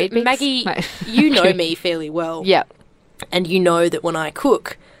 Dry 'Cause wheat mix? Maggie, No. you know me fairly well. Yeah. And you know that when I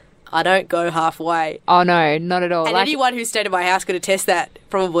cook, I don't go halfway. Oh no, not at all. And Like, anyone who's stayed at my house could attest that,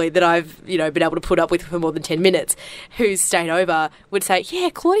 probably, that I've, been able to put up with for more than 10 minutes, who's stayed over, would say, yeah,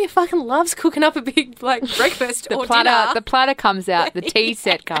 Claudia fucking loves cooking up a big, breakfast or dinner. the platter comes out, the tea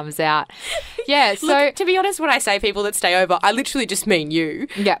set comes out. Yeah, so Look, to be honest, when I say people that stay over, I literally just mean you.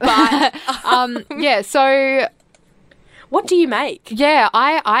 yeah. But yeah, so what do you make? yeah,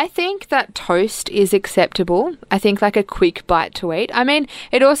 I think that toast is acceptable. I think like a quick bite to eat. I mean,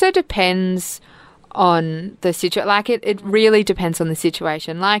 it also depends on the situation. Like it really depends on the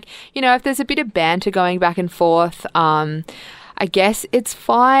situation. Like, if there's a bit of banter going back and forth, I guess it's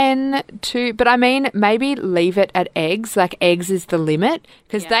fine to, but I mean, maybe leave it at eggs. Like eggs is the limit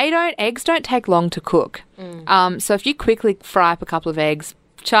because eggs don't take long to cook. So if you quickly fry up a couple of eggs,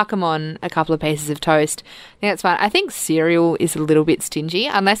 chuck them on a couple of pieces of toast, I think that's fine. I think cereal is a little bit stingy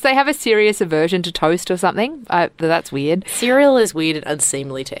unless they have a serious aversion to toast or something. That's weird. Cereal is weird and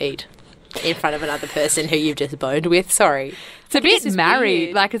unseemly to eat. in front of another person who you've just boned with. Sorry. It's a bit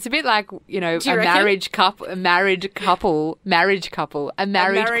married. Like, it's a bit like, you know, you reckon? a marriage couple.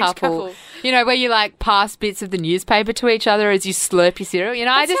 You know, where you like pass bits of the newspaper to each other as you slurp your cereal. You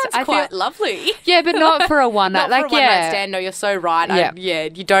know, I sounds quite lovely. Yeah, but not for a one night. Not Like, for a one-night stand. No, you're so right. Yeah.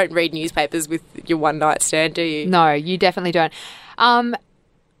 You don't read newspapers with your one-night stand, do you? No, you definitely don't. And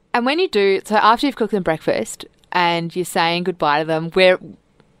when you do, so after you've cooked them breakfast and you're saying goodbye to them,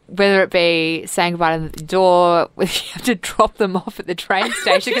 whether it be saying goodbye to them at the door, whether you have to drop them off at the train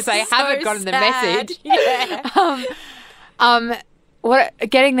station because they haven't gotten the message. Yeah.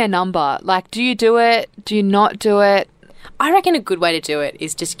 Getting their number. Like, do you do it? Do you not do it? I reckon a good way to do it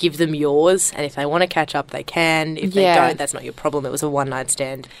is just give them yours, and if they want to catch up, they can. If they don't, that's not your problem. It was a one-night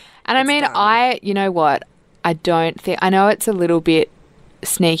stand. And I mean, you know what? I know it's a little bit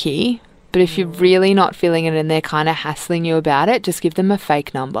sneaky, but if you're really not feeling it and they're kind of hassling you about it, just give them a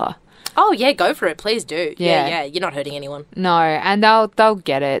fake number. Oh, yeah, go for it. Please do. Yeah. Yeah. You're not hurting anyone. No, and they'll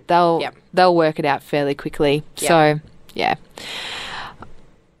get it. They'll work it out fairly quickly. Yep. So, yeah.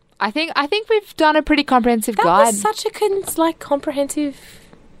 I think we've done a pretty comprehensive guide. That was such a comprehensive.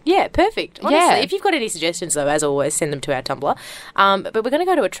 Yeah, perfect. Honestly, if you've got any suggestions, though, as always, send them to our Tumblr. But we're going to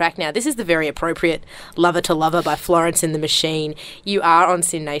go to a track now. This is the very appropriate "Lover to Lover" by Florence and the Machine. You are on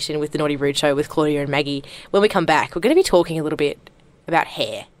Sin Nation with the Naughty Rude Show with Claudia and Maggie. When we come back, we're going to be talking a little bit about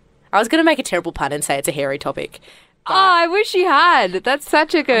hair. I was going to make a terrible pun and say it's a hairy topic. Oh, I wish you had. That's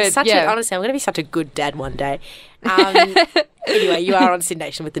such a good... honestly, I'm going to be such a good dad one day. Anyway, you are on Sin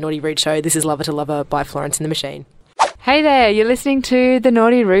Nation with the Naughty Rude Show. This is "Lover to Lover" by Florence and the Machine. Hey there, you're listening to the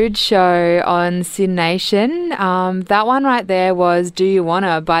Naughty Rude Show on Sin Nation. That one right there was "Do You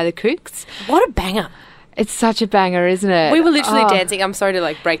Wanna" by the Kooks. What a banger. It's such a banger, isn't it? We were literally dancing. I'm sorry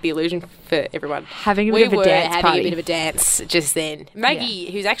to break the illusion for everyone. Having a bit of a dance just then.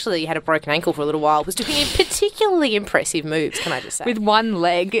 Maggie, who's actually had a broken ankle for a little while, was doing particularly impressive moves, can I just say. With one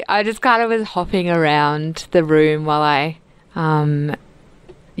leg. I just kind of was hopping around the room while I...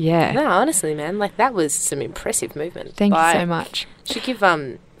 Yeah. No, honestly, man, that was some impressive movement. Thank you so much. Should give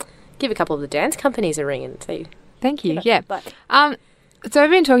a couple of the dance companies a ring and see. Thank you. Yeah. So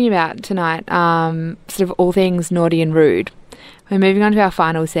we've been talking about tonight, sort of all things naughty and rude. We're moving on to our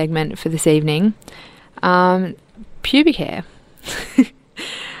final segment for this evening, pubic hair.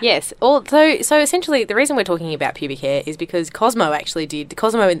 Yes. So essentially, the reason we're talking about pubic hair is because Cosmo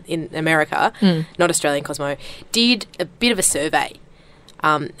in America, not Australian Cosmo, did a bit of a survey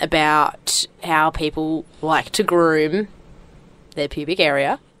about how people like to groom their pubic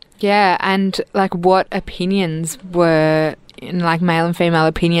area. Yeah, and what opinions were, male and female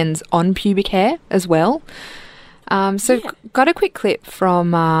opinions on pubic hair as well. Got a quick clip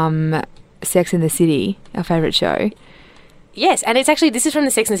from Sex and the City, our favourite show. Yes, and this is from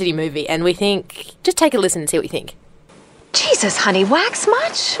the Sex and the City movie, and we think, just take a listen and see what you think. Jesus, honey, wax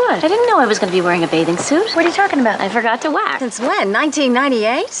much? What? I didn't know I was going to be wearing a bathing suit. What are you talking about? I forgot to wax. Since when?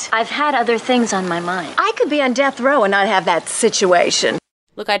 1998? I've had other things on my mind. I could be on death row and not have that situation.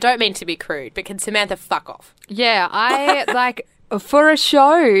 Look, I don't mean to be crude, but can Samantha fuck off? Yeah, I for a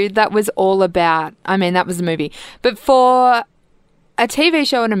show that was all about, that was a movie, but for a TV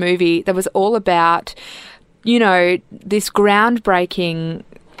show and a movie that was all about, this groundbreaking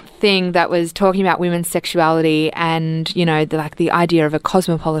thing that was talking about women's sexuality and, the idea of a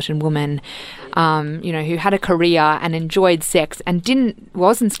cosmopolitan woman, who had a career and enjoyed sex and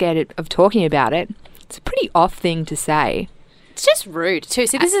wasn't scared of talking about it. It's a pretty off thing to say. It's just rude too.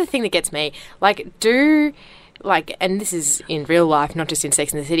 See, this is the thing that gets me. And this is in real life, not just in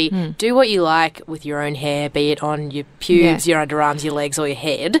Sex and the City. Do what you like with your own hair, be it on your pubes, your underarms, your legs, or your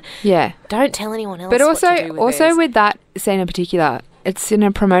head. Yeah. Don't tell anyone else. But what to do with theirs. with that scene in particular, it's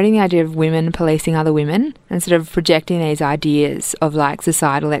promoting the idea of women policing other women and sort of projecting these ideas of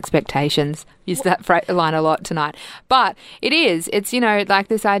societal expectations. Use that line a lot tonight. But it's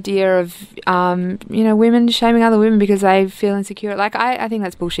this idea of, women shaming other women because they feel insecure. I think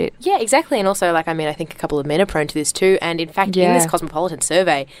that's bullshit. Yeah, exactly. And also, I think a couple of men are prone to this too. And in fact, in this Cosmopolitan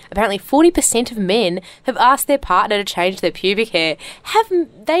survey, apparently 40% of men have asked their partner to change their pubic hair. Have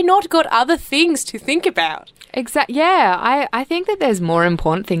they not got other things to think about? Exactly. Yeah, I think that there's more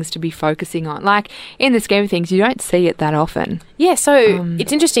important things to be focusing on. In the scheme of things, you don't see it that often. Yeah, so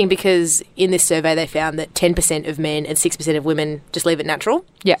it's interesting because in this survey they found that 10% of men and 6% of women just leave it natural.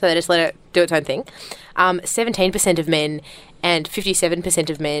 Yeah. So they just let it do its own thing. 17% of men and 57%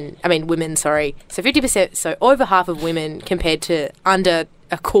 of women, sorry. So 50%, so over half of women compared to under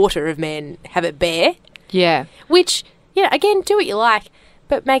a quarter of men have it bare. Yeah. Which, again, do what you like.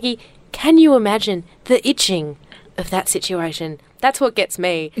 But Maggie, can you imagine the itching of that situation. That's what gets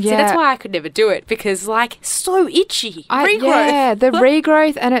me. So Yeah. that's why I could never do it, because, like, so itchy. Regrowth. Yeah, the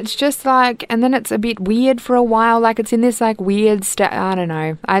regrowth, and it's just like, and then it's a bit weird for a while. Like it's in this like weird I don't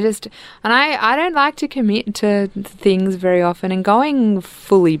know. I don't like to commit to things very often, and going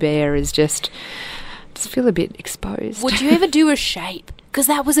fully bare is just feel a bit exposed. Would you ever do a shape? Because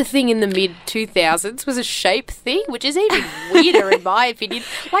that was a thing in the mid-2000s, was a shape thing, which is even weirder in my opinion,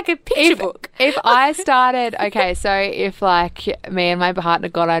 like a picture book. If I started, okay, so if like me and my partner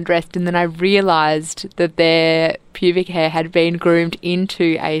got undressed and then I realised that their pubic hair had been groomed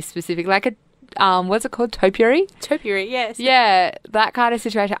into a specific, like a, what's it called, topiary? Topiary, yes. Yeah, that kind of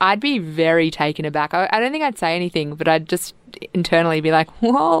situation, I'd be very taken aback. I don't think I'd say anything, but I'd just internally be like,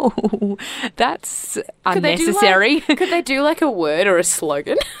 whoa, that's unnecessary. Could they do like a word or a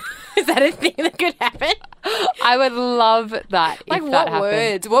slogan? Is that a thing that could happen? I would love that. Like, if that happened.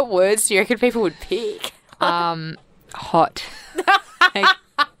 words? What words do you reckon people would pick? Hot.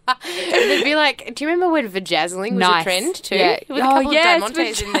 It'd be like, do you remember when vajazzling was Nice. a trend too? Yeah. With a couple yes, of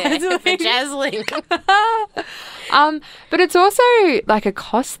diamantes in there. Vajazzling. But it's also like a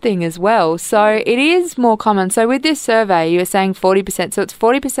cost thing as well. So it is more common. So with this survey, you were saying 40%. So it's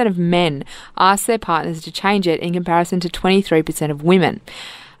 40% of men ask their partners to change it in comparison to 23% of women.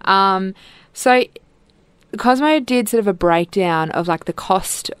 So Cosmo did sort of a breakdown of like the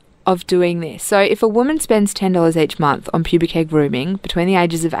cost of doing this. So if a woman spends $10 each month on pubic hair grooming between the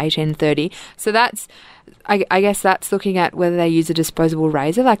ages of 18 and 30, so that's, I guess that's looking at whether they use a disposable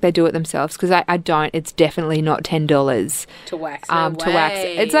razor, like they do it themselves, because I don't. It's definitely not $10 To wax. to wax.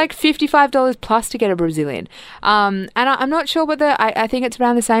 It's like $55 plus to get a Brazilian. And I'm not sure whether, I think it's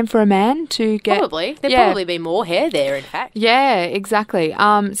around the same for a man to get. Probably. There'd Yeah. probably be more hair there, in fact. Yeah, exactly.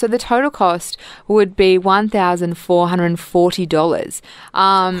 So the total cost would be $1,440.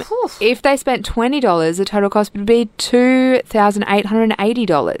 If they spent $20, the total cost would be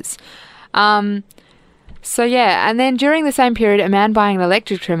 $2,880. So yeah, and then during the same period, a man buying an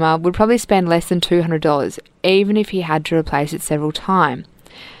electric trimmer would probably spend less than $200, even if he had to replace it several times.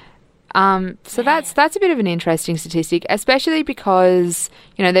 So that's a bit of an interesting statistic, especially because,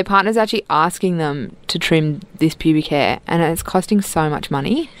 you know, their partner's actually asking them to trim this pubic hair, and it's costing so much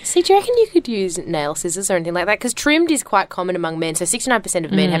money. See, do you reckon you could use nail scissors or anything like that? Because trimmed is quite common among men. So 69%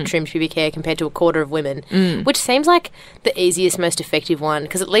 of men have trimmed pubic hair compared to a quarter of women, which seems like the easiest, most effective one,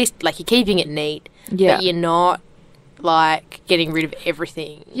 because at least, like, you're keeping it neat, Yeah. but you're not, like, getting rid of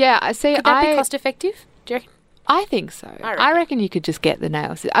everything. Yeah, I see. Could that be cost effective? Do you reckon? I think so. I I reckon you could just get the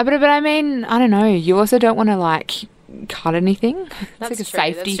nails. But I mean, I don't know. You also don't want to like cut anything. It's like a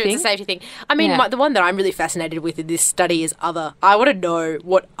safety thing. It's a safety thing. I mean, Yeah. the one that I'm really fascinated with in this study is other. I want to know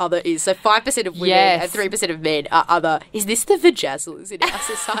what other is. So 5% of women Yes. and 3% of men are other. Is this the vajazzlers in our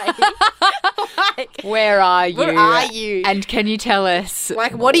society? Like, Where are you? Where are you? And can you tell us?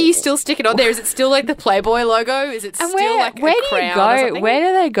 like, what are you still sticking on there? Is it still like the Playboy logo? Is it And still like where a do you crown or go? something? Where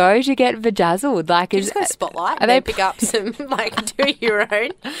do they go to get vajazzled? Like, You is just go to Spotlight Are and they then pick up some, like, do your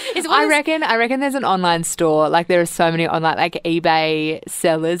own. Is it one I of those- reckon there's an online store. Like there are so many online like eBay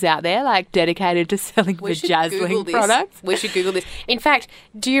sellers out there like dedicated to selling We should Google vajazzling this. products. We should Google this. In fact,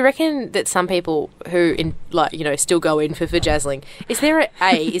 do you reckon that some people who still go in for vajazzling, is there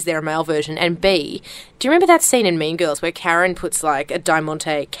is there a male version, and B, do you remember that scene in Mean Girls where Karen puts like a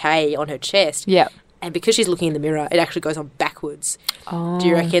Diamante K on her chest? Yeah. And because she's looking in the mirror, it actually goes on backwards. Oh. Do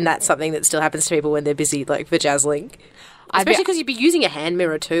you reckon that's something that still happens to people when they're busy like vajazzling? Especially because you'd be using a hand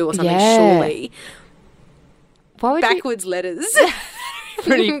mirror too or something, Yeah. surely. Why would you? Backwards letters.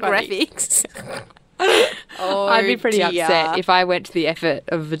 Pretty funny. graphics. I'd be pretty dear. upset if I went to the effort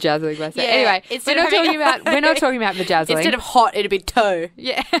of vajazzling myself. Yeah, Anyway, instead we're of not having- talking about vajazzling. Instead of hot, it'd be toe.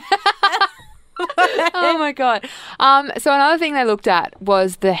 Yeah. Oh my god. So another thing they looked at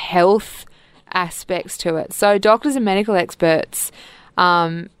was the health aspects to it. So doctors and medical experts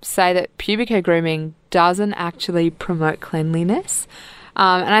say that pubic hair grooming doesn't actually promote cleanliness.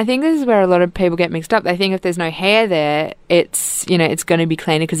 And I think this is where a lot of people get mixed up. They think if there's no hair there, it's going to be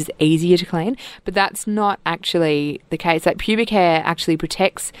cleaner because it's easier to clean. But that's not actually the case. Like pubic hair actually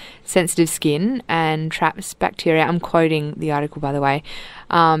protects sensitive skin and traps bacteria. I'm quoting the article, by the way,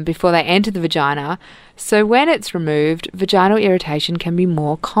 before they enter the vagina. So when it's removed, vaginal irritation can be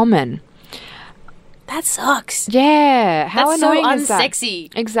more common. That sucks. Yeah, how That's so annoying is that? unsexy.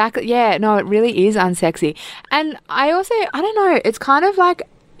 Exactly. Yeah, no, it really is unsexy. And I don't know, it's kind of like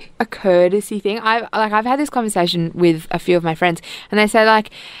a courtesy thing. I've had this conversation with a few of my friends, and they say like,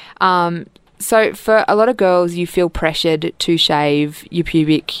 so for a lot of girls, you feel pressured to shave your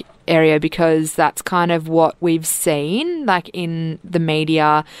pubic area because that's kind of what we've seen, like in the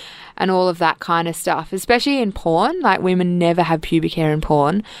media and all of that kind of stuff, especially in porn. Like, women never have pubic hair in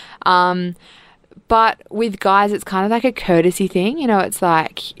porn. But with guys, it's kind of like a courtesy thing. You know, it's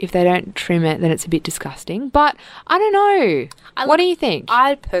like if they don't trim it, then it's a bit disgusting. But I don't know. What do you think?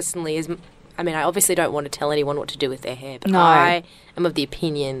 I personally, I obviously don't want to tell anyone what to do with their hair, but No. I am of the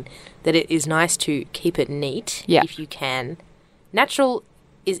opinion that it is nice to keep it neat if you can.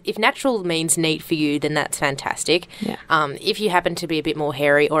 If natural means neat for you, then that's fantastic. Yeah. If you happen to be a bit more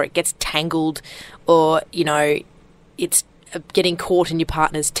hairy, or it gets tangled, or, you know, it's getting caught in your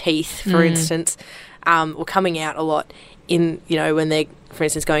partner's teeth, for instance, or coming out a lot in, you know, when they're, for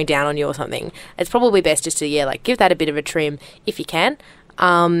instance, going down on you or something, it's probably best just to, give that a bit of a trim if you can.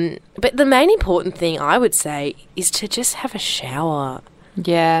 But the main important thing, I would say, is to just have a shower.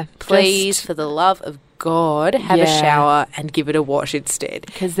 Yeah. Please, for the love of God, have a Yeah. shower and give it a wash instead.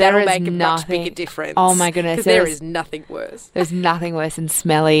 Because there That'll is make a much nothing- bigger difference. Oh my goodness, Because there there is- is nothing worse. There's nothing worse than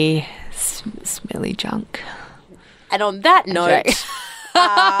smelly junk. And on that note, joke.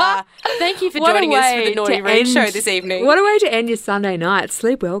 thank you for What a joining us for way the Naughty to Road Show end- this evening. What a way to end your Sunday night.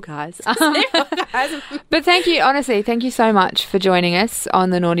 Sleep well, guys. But thank you, honestly, thank you so much for joining us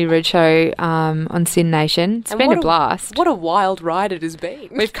on the Naughty Rude Show on Sin Nation. It's And been what a blast. What a wild ride it has been.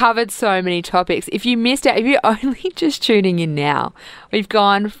 We've covered so many topics. If you missed out, if you're only just tuning in now, we've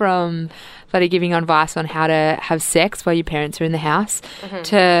gone from bloody giving advice on how to have sex while your parents are in the house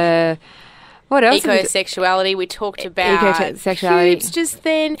to... What else? have we- Ecosexuality, we talked about Ecosexuality. Hoops just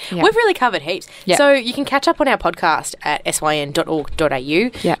then. Yeah. We've really covered heaps. Yeah. So you can catch up on our podcast at syn.org.au.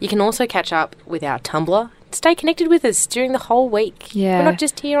 Yeah. You can also catch up with our Tumblr. Stay connected with us during the whole week. Yeah. We're not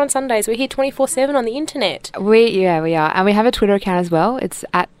just here on Sundays. We're here 24/7 on the internet. We are. And we have a Twitter account as well. It's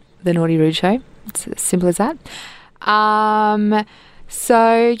at The Naughty Rude Show. It's as simple as that.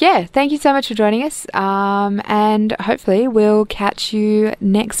 So, yeah, thank you so much for joining us. And hopefully we'll catch you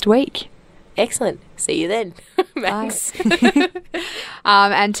next week. Excellent. See you then. Thanks.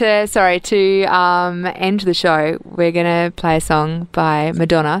 And to end the show, we're going to play a song by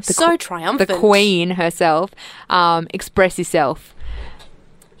Madonna. So triumphant. The Queen herself. Express Yourself.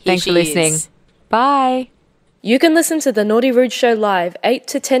 Thanks for she listening. is. Bye. You can listen to The Naughty Rude Show live 8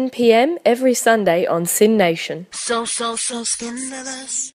 to 10 p.m. every Sunday on Sin Nation. So scandalous.